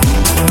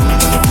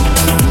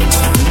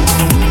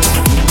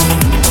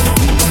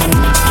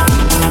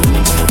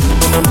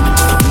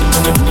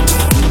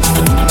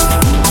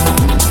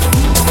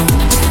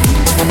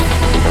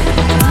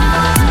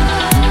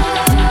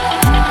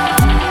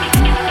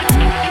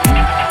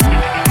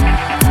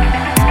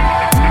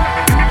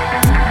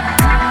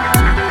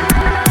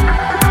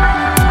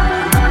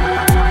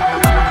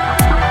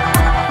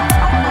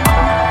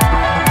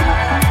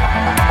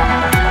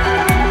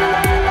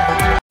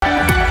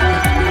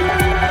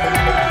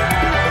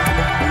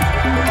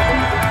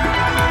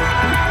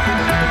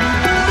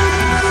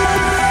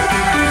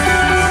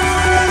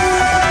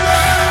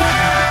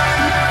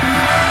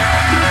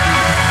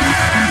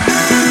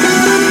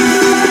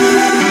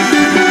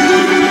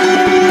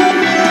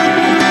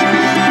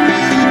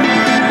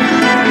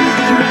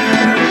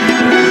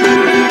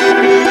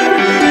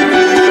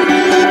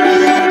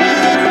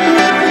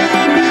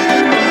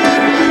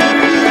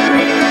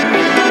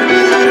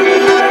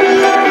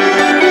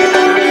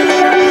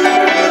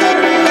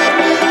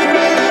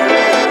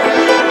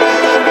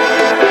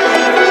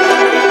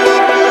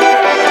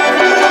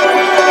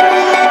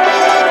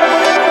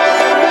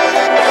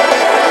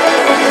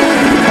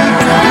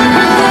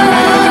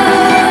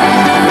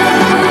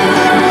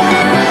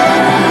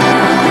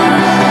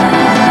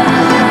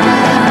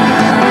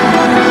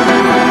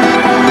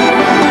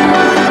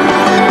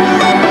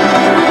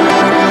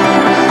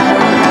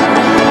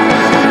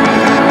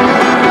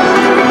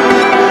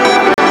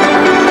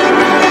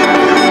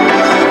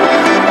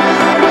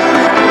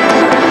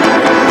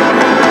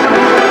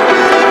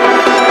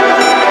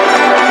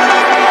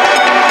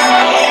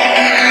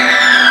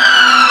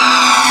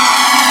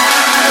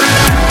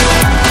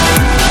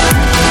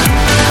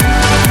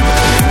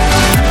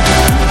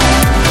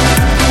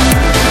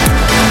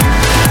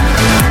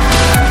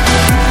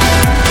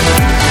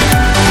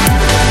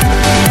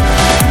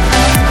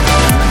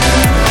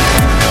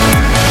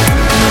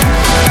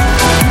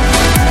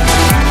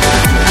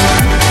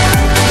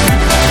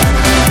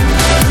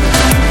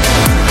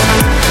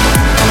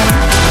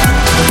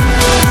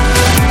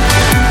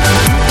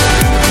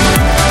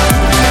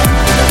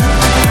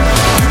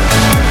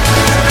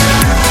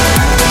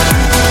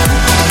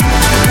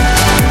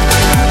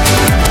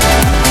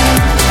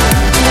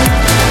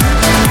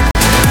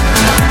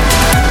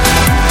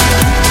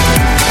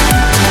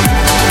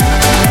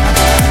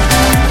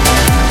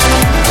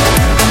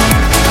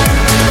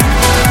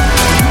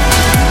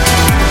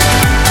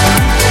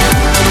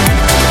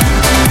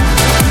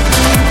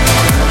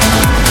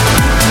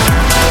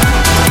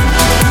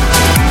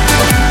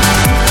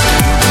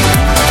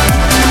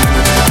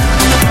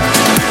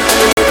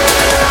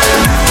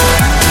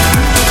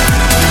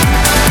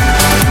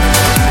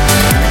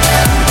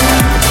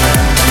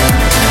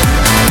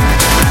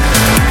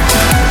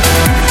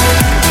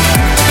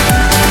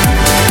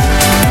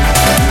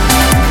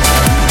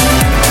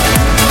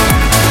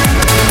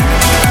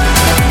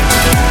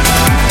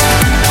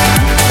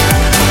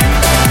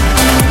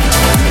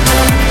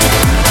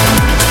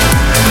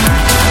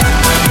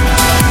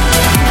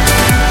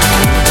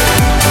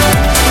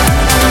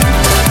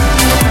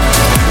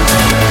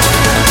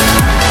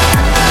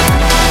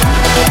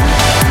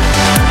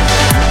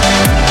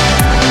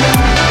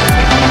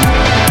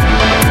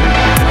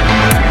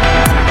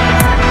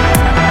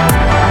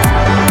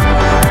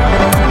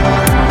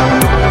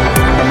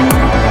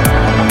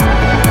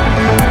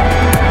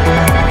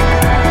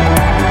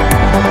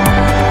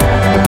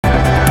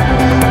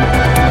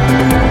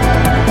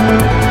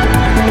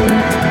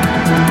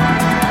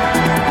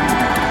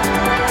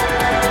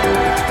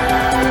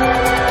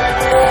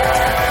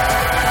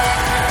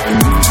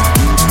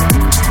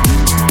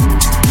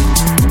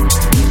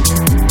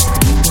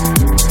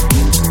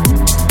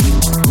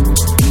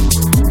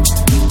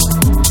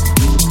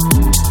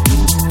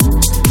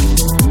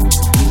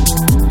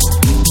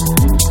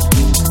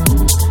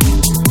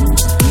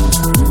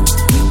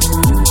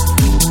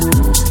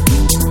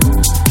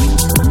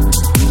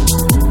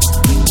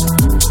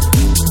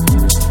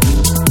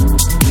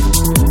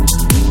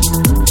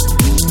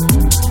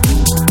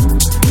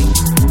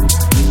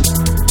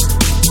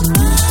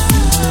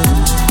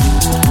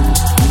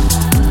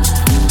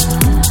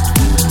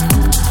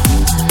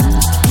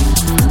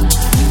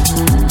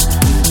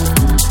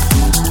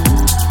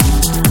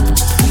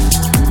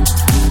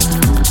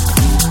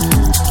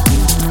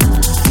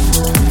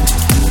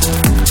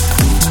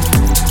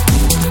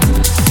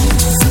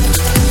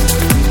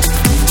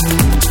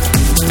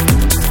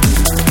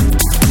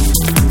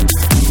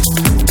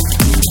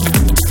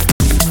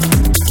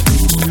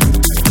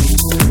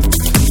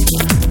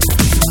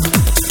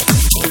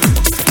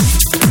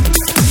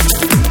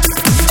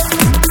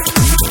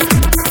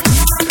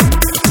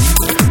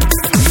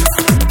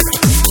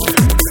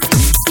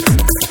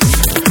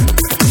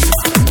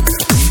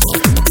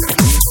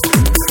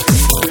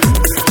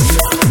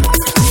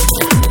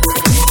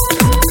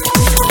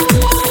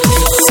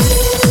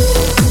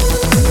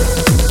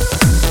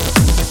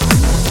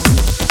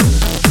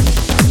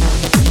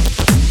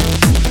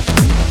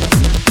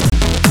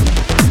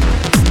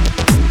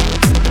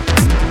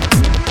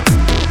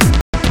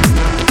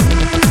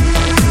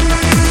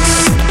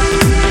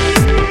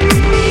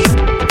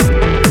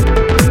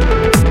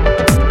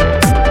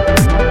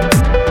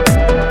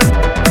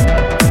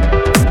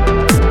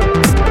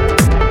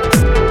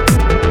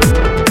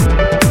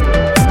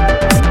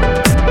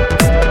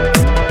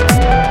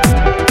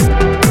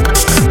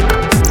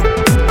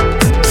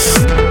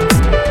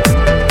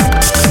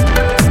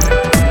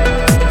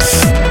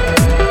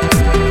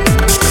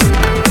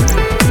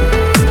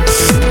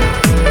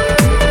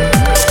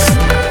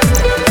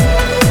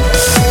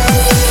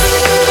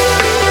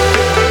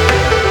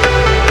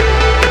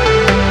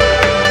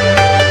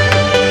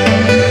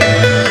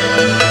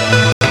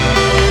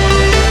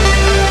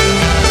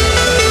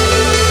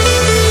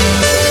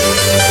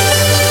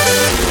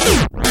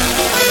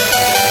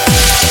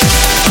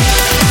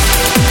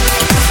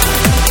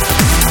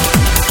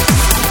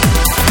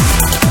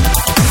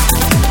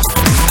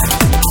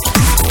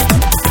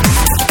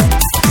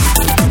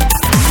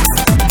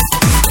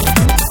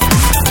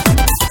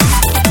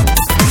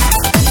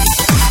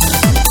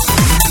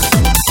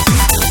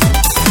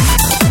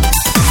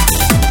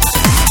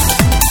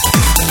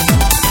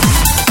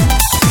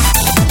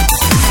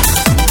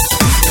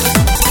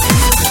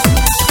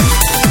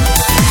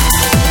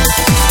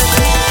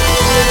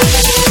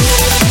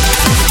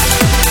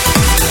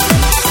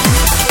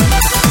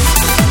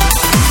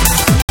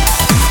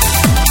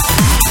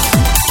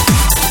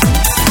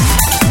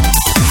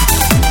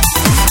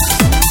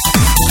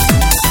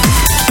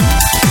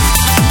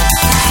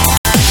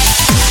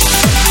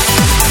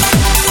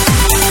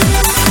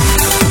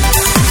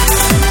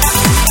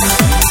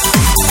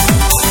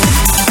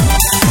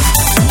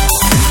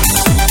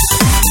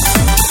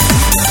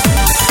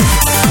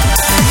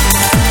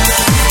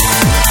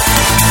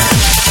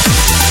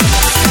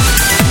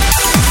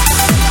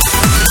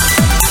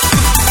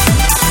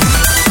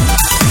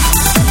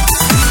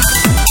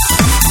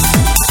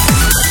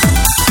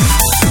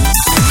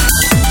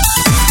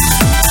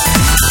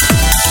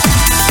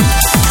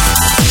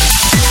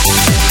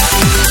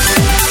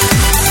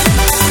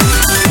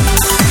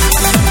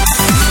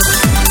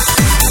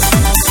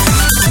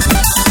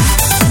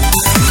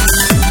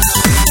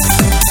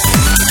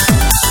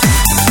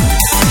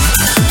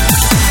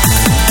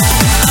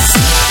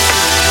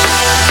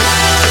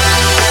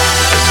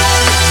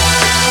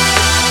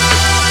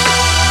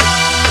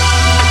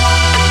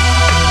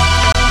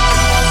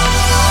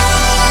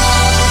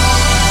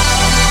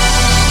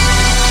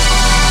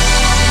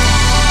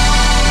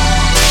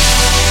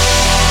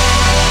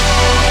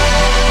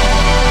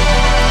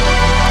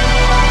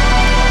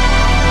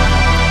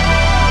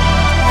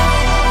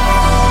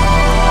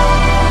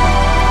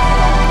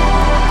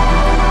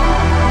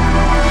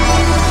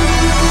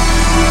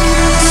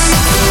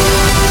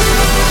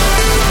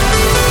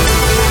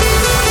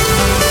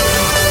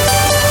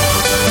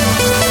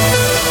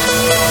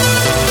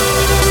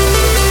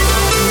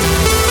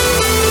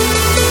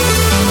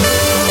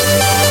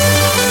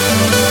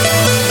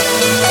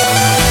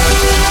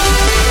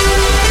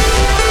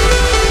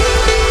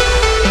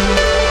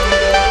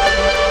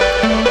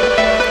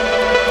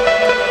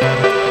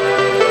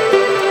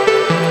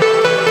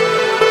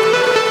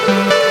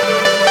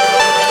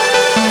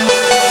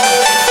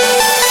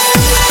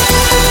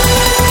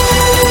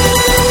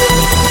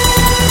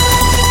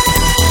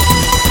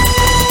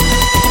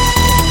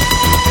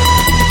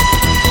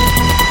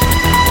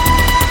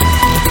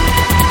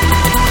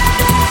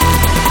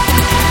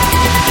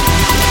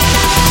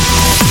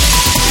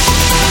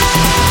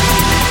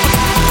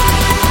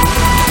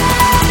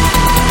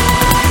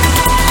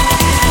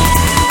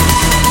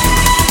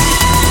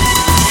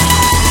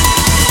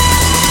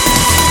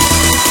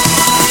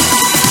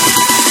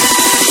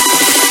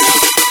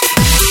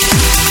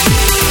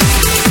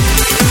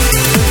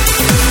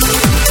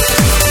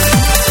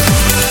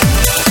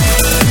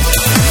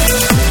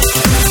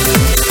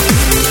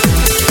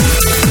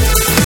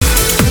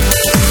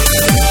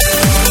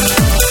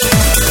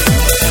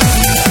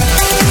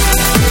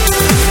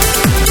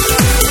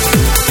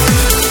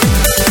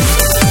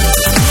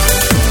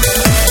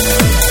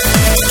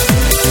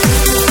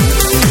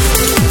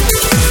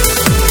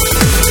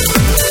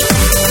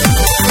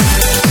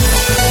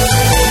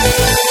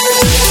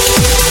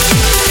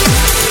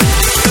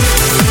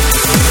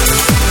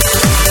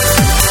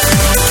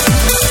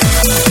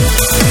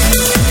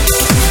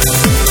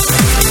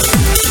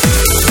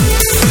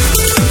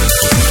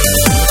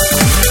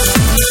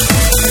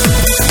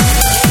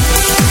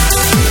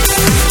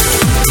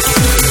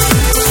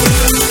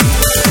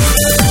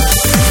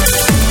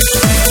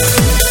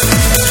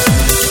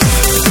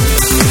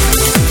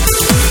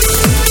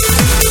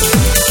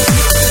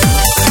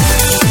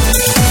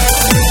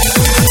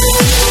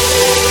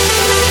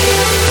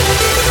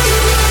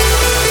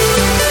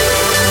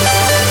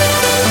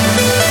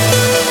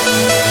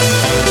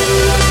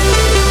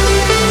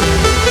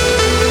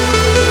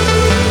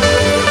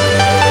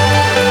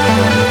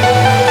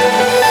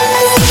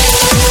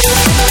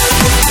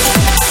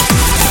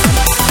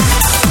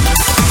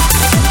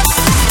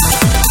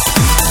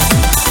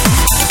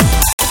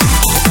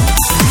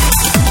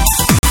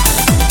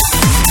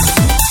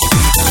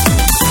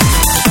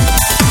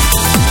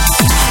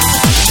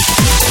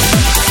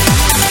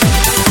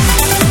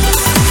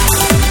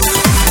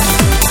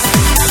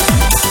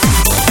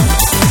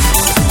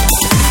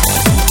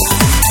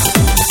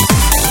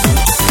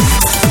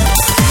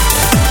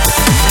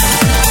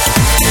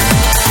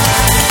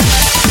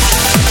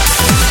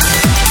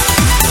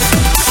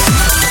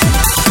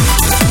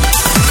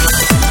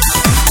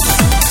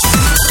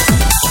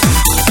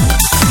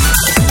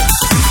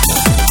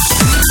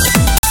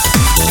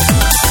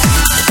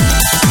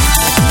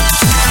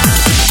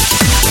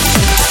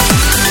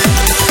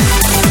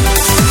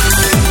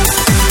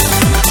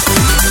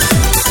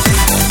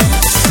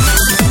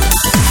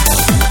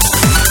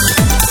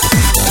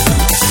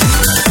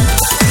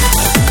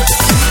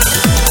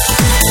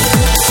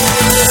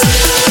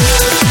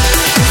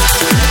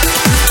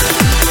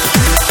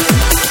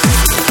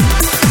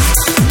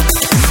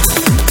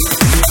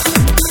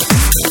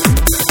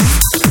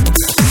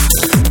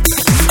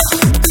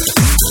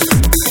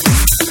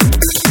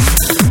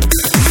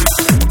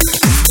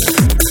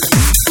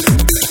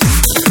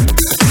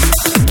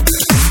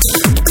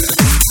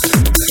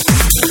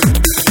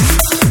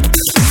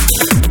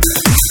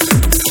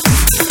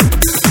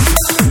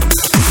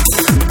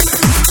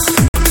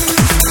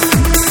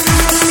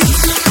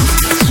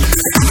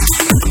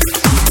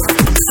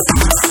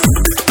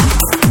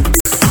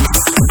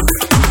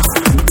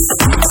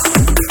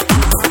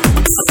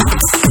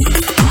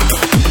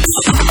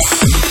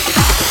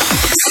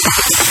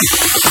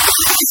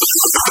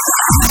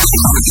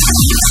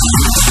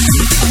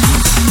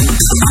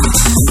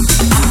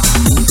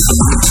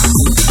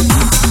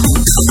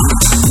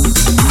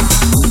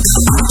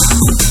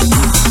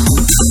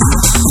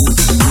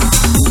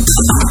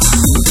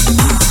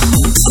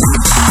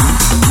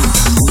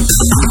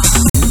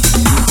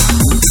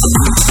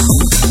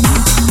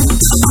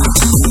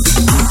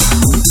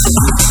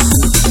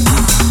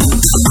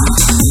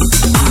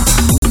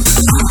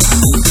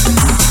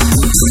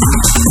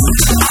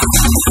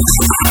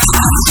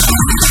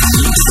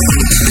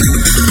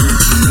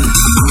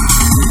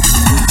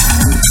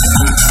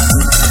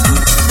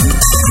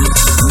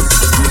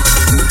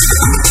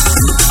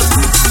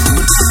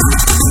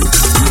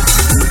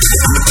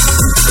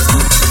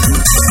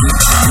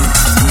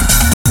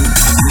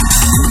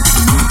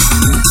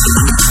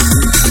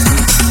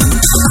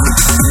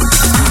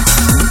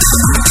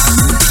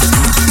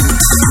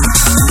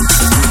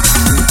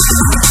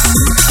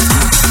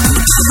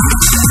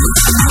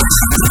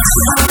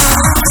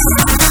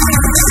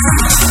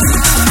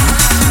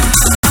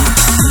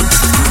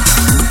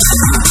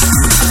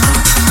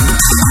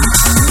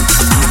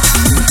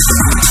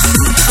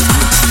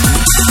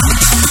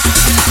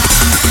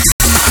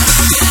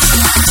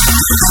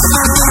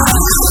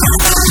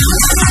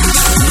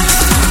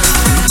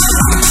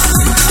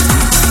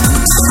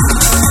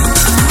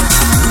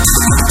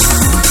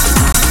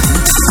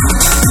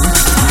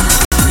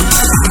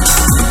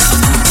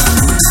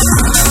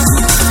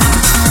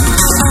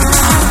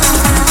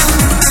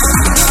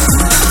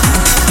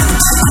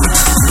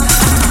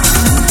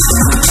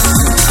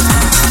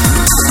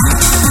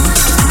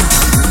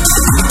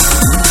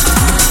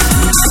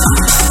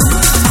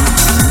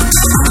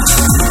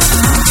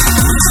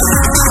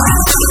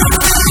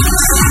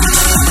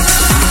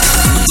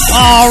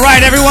 All right,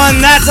 everyone,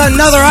 that's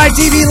another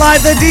ITV Live,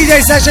 the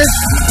DJ session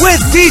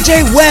with DJ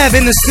Webb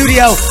in the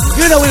studio.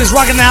 You know he was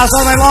rocking the house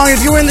all night long.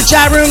 If you were in the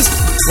chat rooms,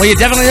 well, you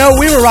definitely know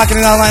we were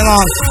rocking it all night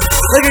long.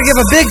 We're going to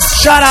give a big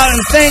shout out and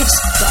thanks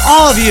to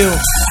all of you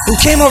who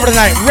came over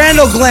tonight.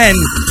 Randall Glenn,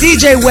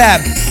 DJ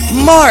Webb,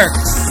 Mark.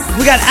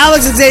 We got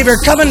Alex Xavier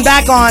coming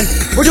back on.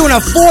 We're doing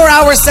a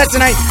 4-hour set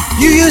tonight.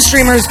 You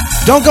streamers,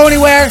 don't go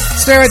anywhere.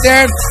 Stay right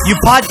there. You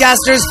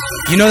podcasters,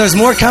 you know there's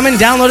more coming.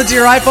 Download it to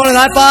your iPhone and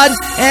iPod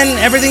and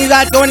everything you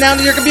got going down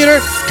to your computer.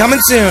 Coming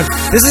soon.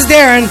 This is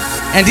Darren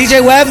and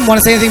DJ Webb.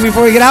 Want to say anything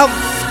before we get out?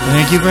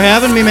 Thank you for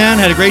having me, man.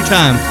 Had a great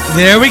time.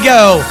 There we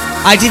go.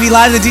 ITV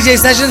Live, the DJ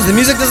sessions. The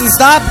music doesn't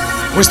stop.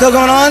 We're still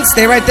going on.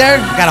 Stay right there.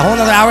 Got a whole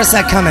nother hour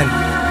set coming.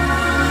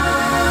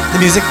 The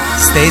music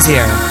stays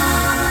here.